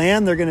 Maybe the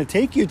land they're going to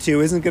take you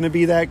to isn't going to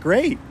be that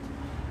great.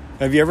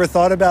 Have you ever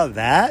thought about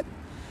that?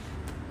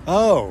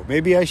 Oh,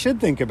 maybe I should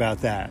think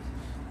about that.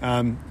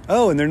 And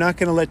they're not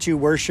going to let you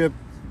worship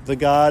the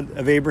God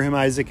of Abraham,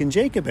 Isaac, and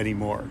Jacob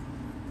anymore.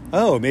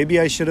 Oh, maybe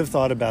I should have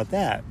thought about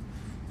that.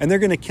 And they're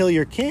going to kill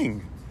your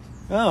king.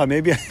 Oh,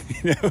 maybe,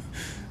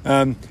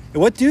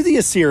 what do the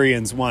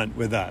Assyrians want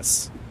with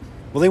us?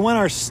 Well, they want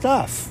our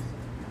stuff.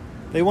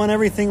 They want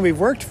everything we've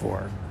worked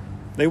for.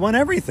 They want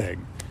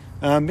everything.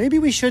 Maybe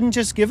we shouldn't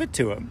just give it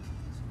to them.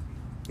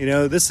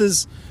 This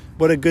is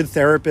what a good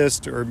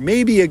therapist or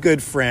maybe a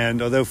good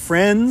friend, although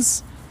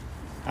friends,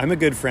 I'm a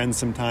good friend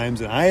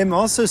sometimes, and I am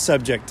also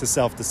subject to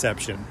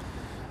self-deception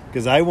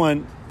because I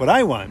want what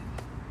I want.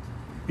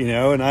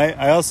 And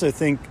I also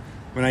think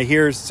when I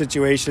hear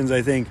situations,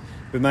 I think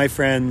with my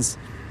friends,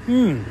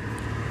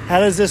 how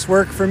does this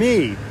work for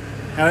me?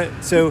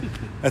 So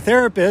a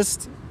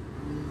therapist,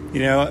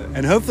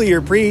 and hopefully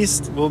your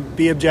priest will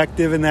be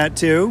objective in that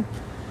too.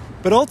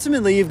 But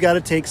ultimately, you've got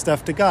to take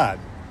stuff to God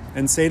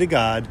and say to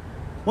God,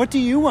 what do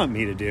you want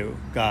me to do,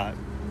 God?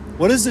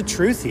 What is the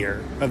truth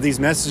here of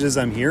these messages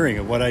I'm hearing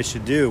of what I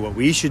should do, what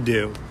we should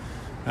do,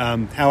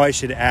 how I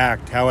should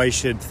act, how I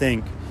should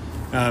think?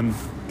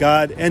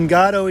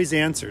 God always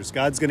answers.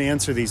 God's going to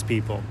answer these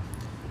people.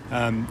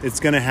 It's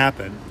going to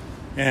happen.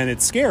 And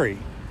it's scary,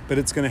 but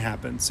it's going to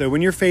happen. So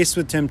when you're faced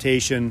with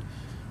temptation,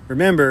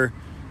 remember,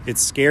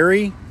 it's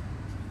scary,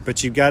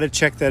 but you've got to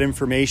check that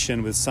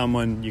information with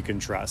someone you can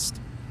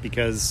trust.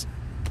 Because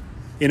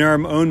in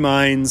our own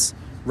minds,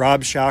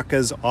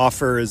 Rabshakeh's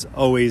offer is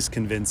always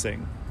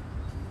convincing.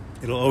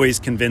 It'll always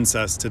convince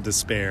us to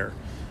despair.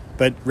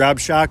 But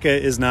Rabshakeh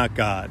is not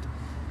God.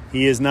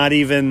 He is not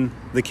even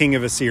the king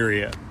of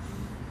Assyria.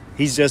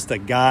 He's just a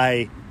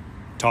guy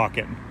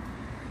talking.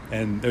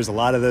 And there's a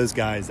lot of those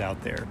guys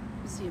out there.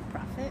 Is he a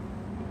prophet?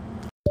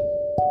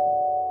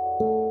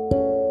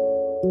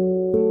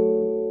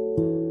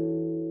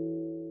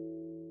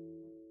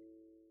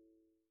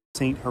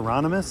 Saint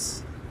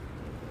Hieronymus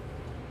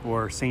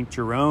or Saint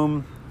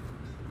Jerome.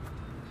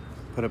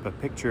 Put up a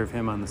picture of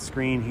him on the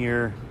screen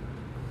here.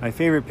 My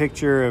favorite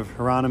picture of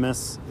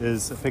Hieronymus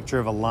is a picture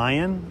of a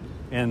lion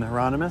in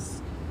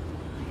Hieronymus.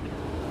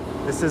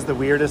 This is the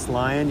weirdest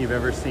lion you've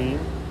ever seen.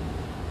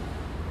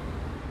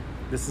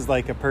 This is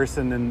like a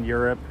person in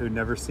Europe who'd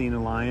never seen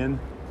a lion,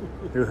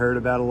 who heard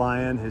about a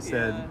lion, who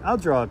said,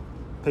 I'll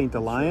paint a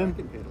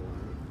lion.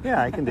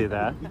 Yeah, I can do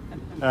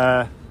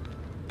that.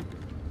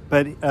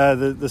 But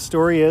the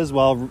story is,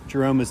 while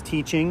Jerome was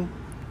teaching,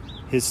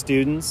 his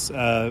students,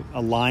 a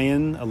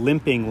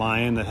limping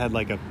lion that had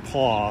like a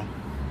paw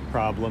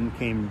problem,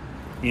 came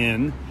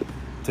in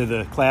to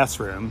the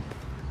classroom,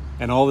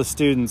 and all the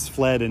students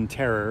fled in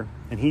terror,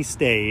 and he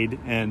stayed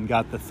and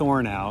got the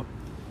thorn out,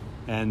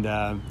 and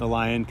the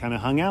lion kind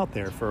of hung out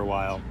there for a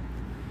while.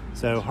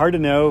 So hard to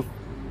know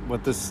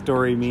what this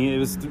story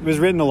means. It was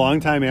written a long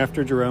time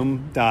after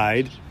Jerome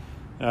died,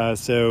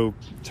 so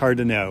it's hard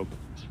to know,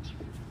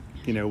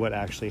 what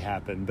actually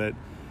happened. But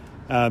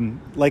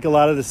like a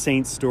lot of the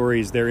saints'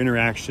 stories, their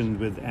interaction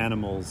with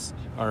animals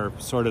are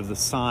sort of the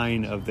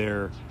sign of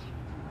their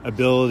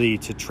ability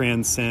to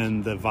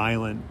transcend the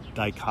violent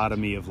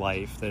dichotomy of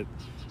life, that,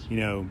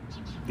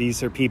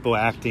 these are people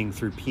acting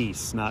through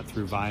peace, not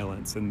through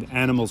violence. And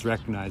animals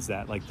recognize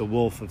that, like the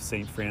wolf of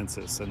St.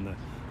 Francis and the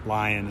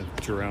lion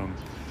of Jerome.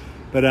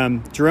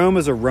 But Jerome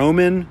was a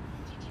Roman.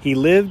 He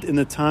lived in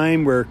the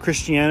time where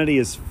Christianity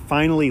is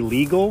finally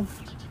legal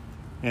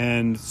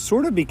and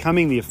sort of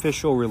becoming the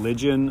official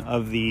religion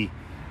of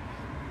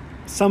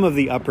some of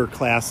the upper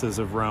classes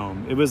of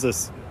Rome. It was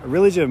a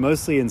religion of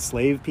mostly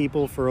enslaved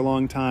people for a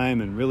long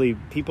time, and really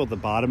people at the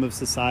bottom of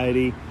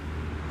society.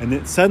 And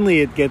then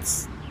suddenly it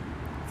gets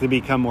to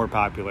become more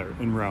popular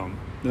in Rome,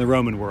 in the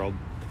Roman world.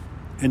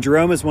 And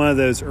Jerome is one of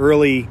those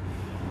early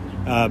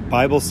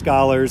Bible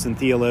scholars and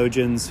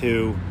theologians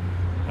who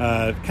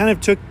kind of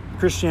took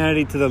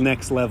Christianity to the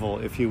next level,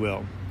 if you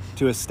will,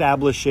 to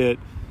establish it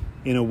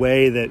in a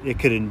way that it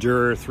could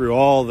endure through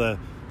all the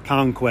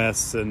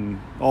conquests and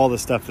all the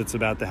stuff that's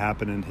about to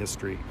happen in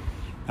history.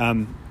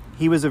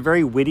 He was a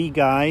very witty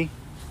guy.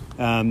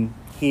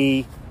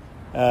 He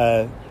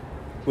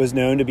was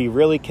known to be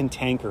really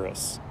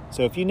cantankerous.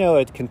 So if you know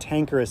a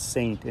cantankerous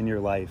saint in your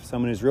life,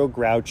 someone who's real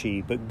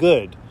grouchy but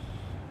good,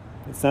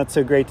 it's not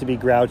so great to be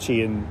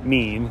grouchy and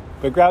mean,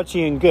 but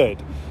grouchy and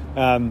good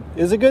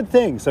is a good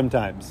thing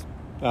sometimes.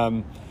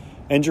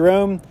 And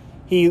Jerome,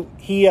 he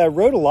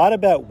wrote a lot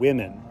about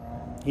women.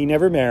 He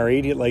never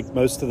married, like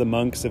most of the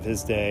monks of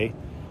his day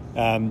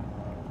and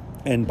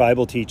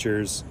Bible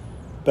teachers,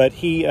 but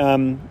he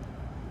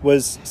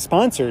was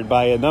sponsored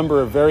by a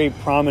number of very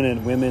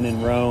prominent women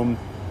in Rome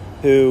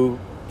who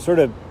sort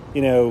of,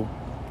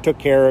 took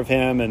care of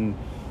him and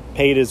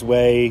paid his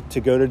way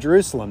to go to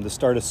Jerusalem to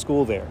start a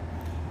school there.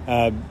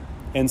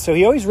 And so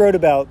he always wrote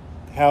about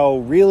how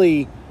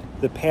really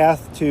the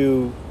path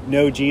to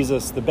know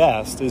Jesus the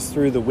best is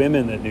through the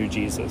women that knew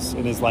Jesus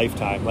in his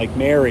lifetime, like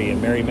Mary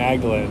and Mary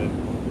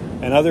Magdalene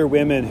and other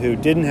women who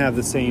didn't have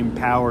the same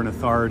power and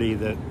authority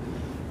that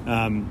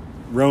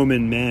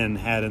Roman men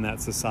had in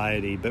that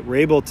society, but were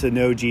able to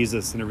know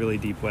Jesus in a really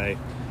deep way.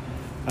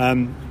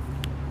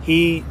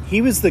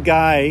 He was the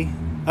guy.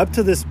 Up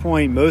to this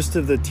point, most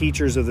of the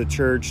teachers of the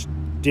church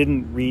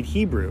didn't read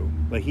Hebrew.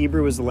 Like,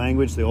 Hebrew was the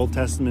language the Old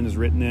Testament is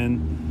written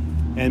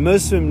in, and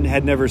most of them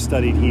had never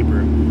studied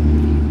Hebrew.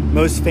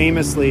 Most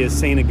famously is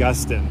St.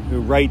 Augustine,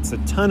 who writes a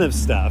ton of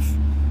stuff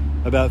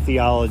about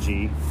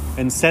theology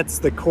and sets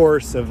the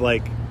course of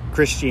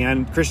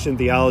Christian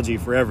theology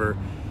forever.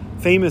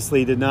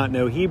 Famously did not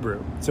know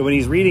Hebrew. So when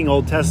he's reading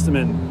Old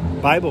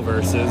Testament Bible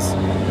verses,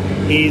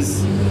 he's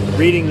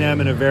reading them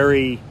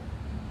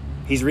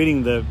he's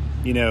reading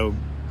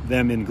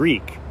them in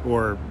Greek,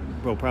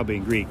 probably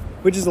in Greek,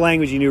 which is a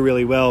language he knew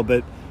really well.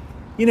 But,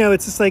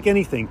 it's just like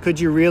anything. Could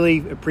you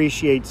really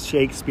appreciate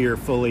Shakespeare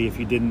fully if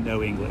you didn't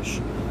know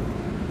English?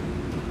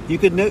 You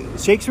could know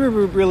Shakespeare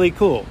was really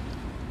cool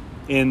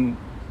in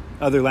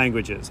other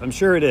languages. I'm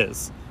sure it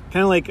is.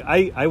 Kind of like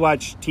I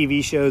watch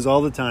TV shows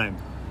all the time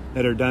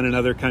that are done in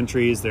other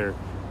countries. They're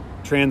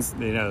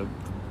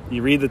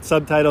you read the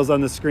subtitles on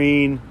the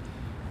screen,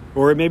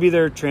 or maybe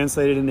they're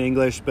translated into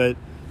English, but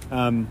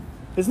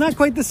it's not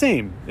quite the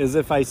same as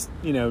if I,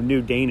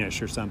 knew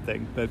Danish or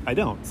something, but I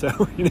don't. So,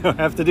 I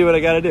have to do what I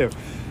got to do.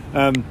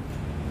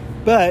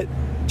 But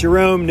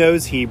Jerome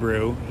knows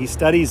Hebrew. He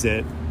studies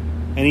it,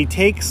 and he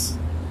takes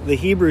the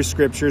Hebrew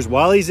scriptures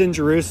while he's in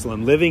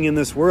Jerusalem, living in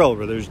this world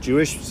where there's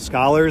Jewish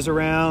scholars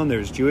around,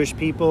 there's Jewish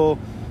people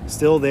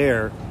still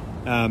there,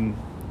 and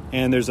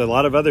there's a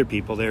lot of other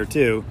people there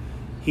too.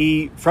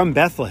 From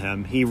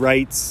Bethlehem, he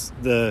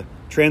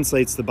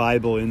translates the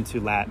Bible into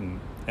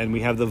Latin, and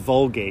we have the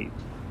Vulgate.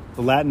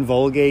 The Latin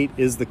Vulgate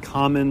is the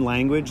common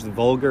language, the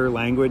vulgar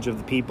language of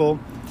the people.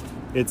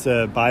 It's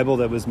a Bible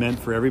that was meant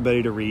for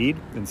everybody to read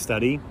and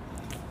study.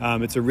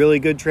 It's a really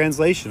good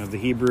translation of the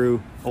Hebrew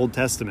Old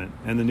Testament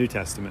and the New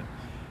Testament.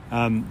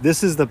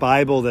 This is the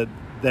Bible that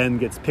then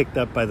gets picked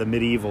up by the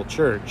medieval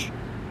church,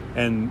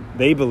 and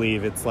they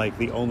believe it's like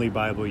the only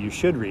Bible you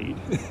should read.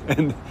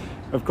 And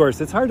of course,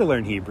 it's hard to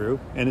learn Hebrew,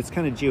 and it's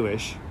kind of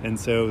Jewish, and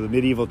so the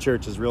medieval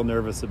church is real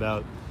nervous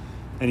about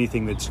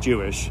anything that's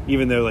Jewish,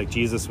 even though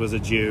Jesus was a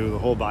Jew, the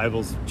whole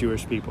Bible's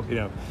Jewish people,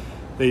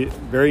 they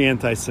very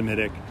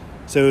anti-Semitic.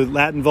 So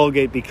Latin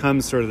Vulgate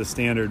becomes sort of the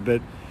standard.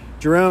 But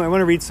Jerome, I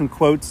want to read some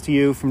quotes to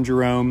you from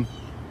Jerome.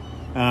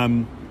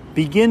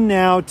 Begin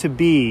now to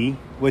be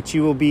what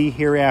you will be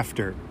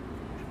hereafter.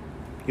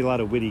 A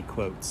lot of witty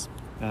quotes.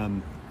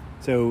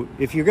 So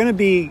if you're going to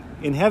be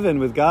in heaven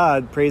with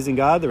God, praising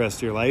God the rest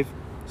of your life,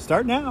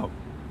 start now.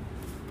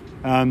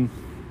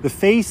 The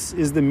face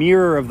is the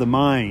mirror of the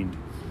mind,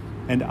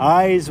 and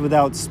eyes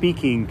without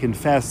speaking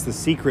confess the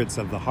secrets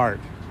of the heart.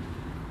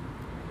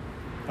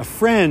 A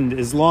friend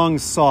is long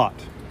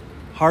sought,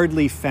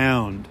 hardly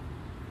found,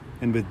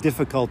 and with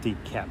difficulty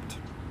kept.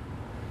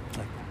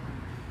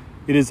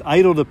 It is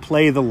idle to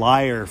play the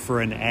lyre for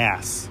an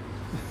ass.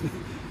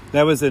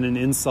 That was an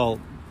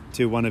insult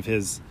to one of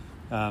his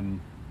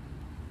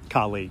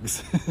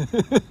colleagues.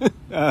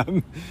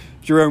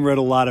 Jerome wrote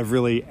a lot of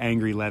really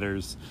angry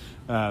letters.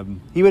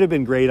 He would have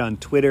been great on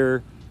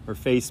Twitter or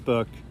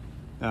Facebook,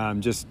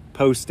 just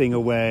posting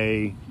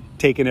away,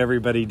 taking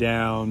everybody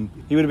down.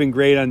 He would have been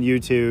great on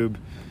YouTube.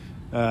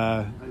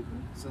 I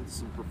sense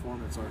some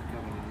performance art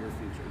coming in your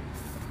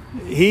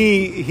future.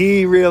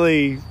 He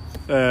really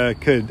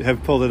could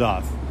have pulled it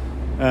off.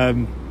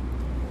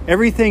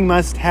 Everything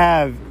must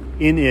have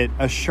in it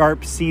a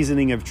sharp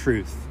seasoning of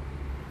truth.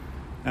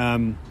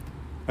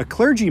 A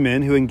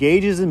clergyman who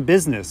engages in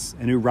business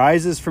and who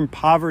rises from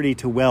poverty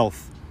to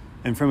wealth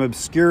and from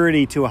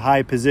obscurity to a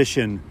high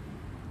position,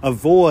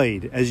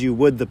 avoid as you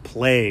would the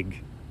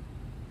plague.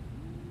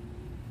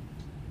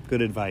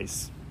 Good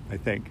advice, I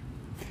think.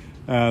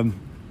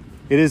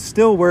 It is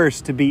still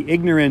worse to be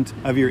ignorant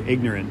of your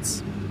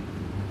ignorance.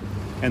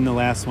 And the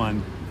last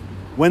one,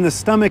 when the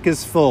stomach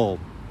is full,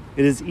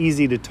 it is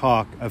easy to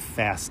talk of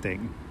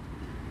fasting.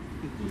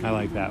 I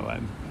like that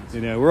one.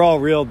 You know, we're all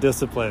real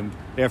disciplined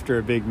after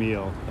a big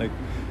meal. Like,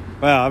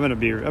 wow, I'm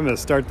gonna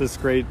start this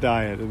great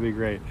diet. It'll be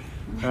great.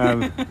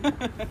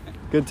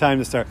 Good time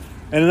to start.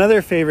 And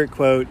another favorite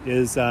quote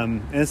is,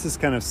 and this is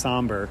kind of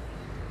somber.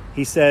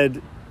 He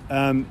said,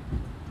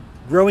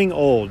 growing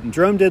old. And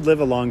Jerome did live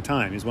a long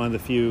time. He's one of the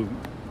few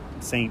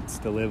saints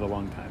to live a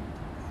long time.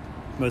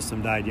 Most of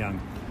them died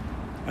young.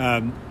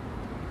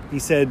 He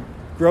said,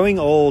 growing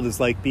old is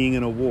like being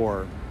in a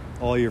war.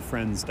 All your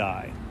friends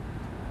die.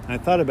 And I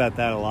thought about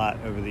that a lot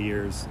over the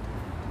years.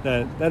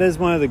 That is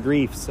one of the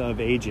griefs of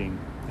aging.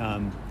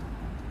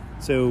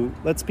 So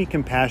let's be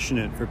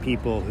compassionate for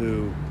people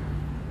who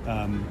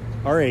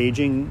are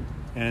aging,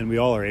 and we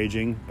all are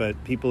aging,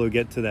 but people who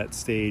get to that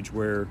stage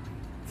where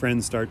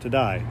friends start to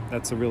die.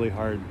 That's a really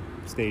hard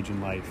stage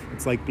in life.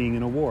 It's like being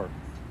in a war.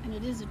 And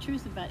it is the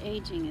truth about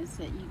aging is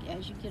that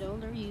as you get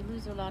older, you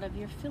lose a lot of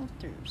your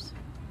filters.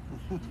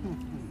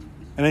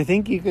 And I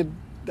think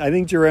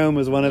Jerome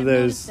was one of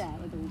those.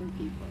 That with older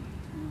people.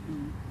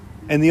 Mm-hmm.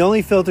 And the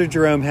only filter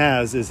Jerome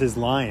has is his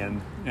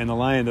lion, and the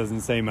lion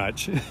doesn't say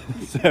much.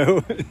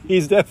 So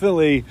he's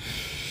definitely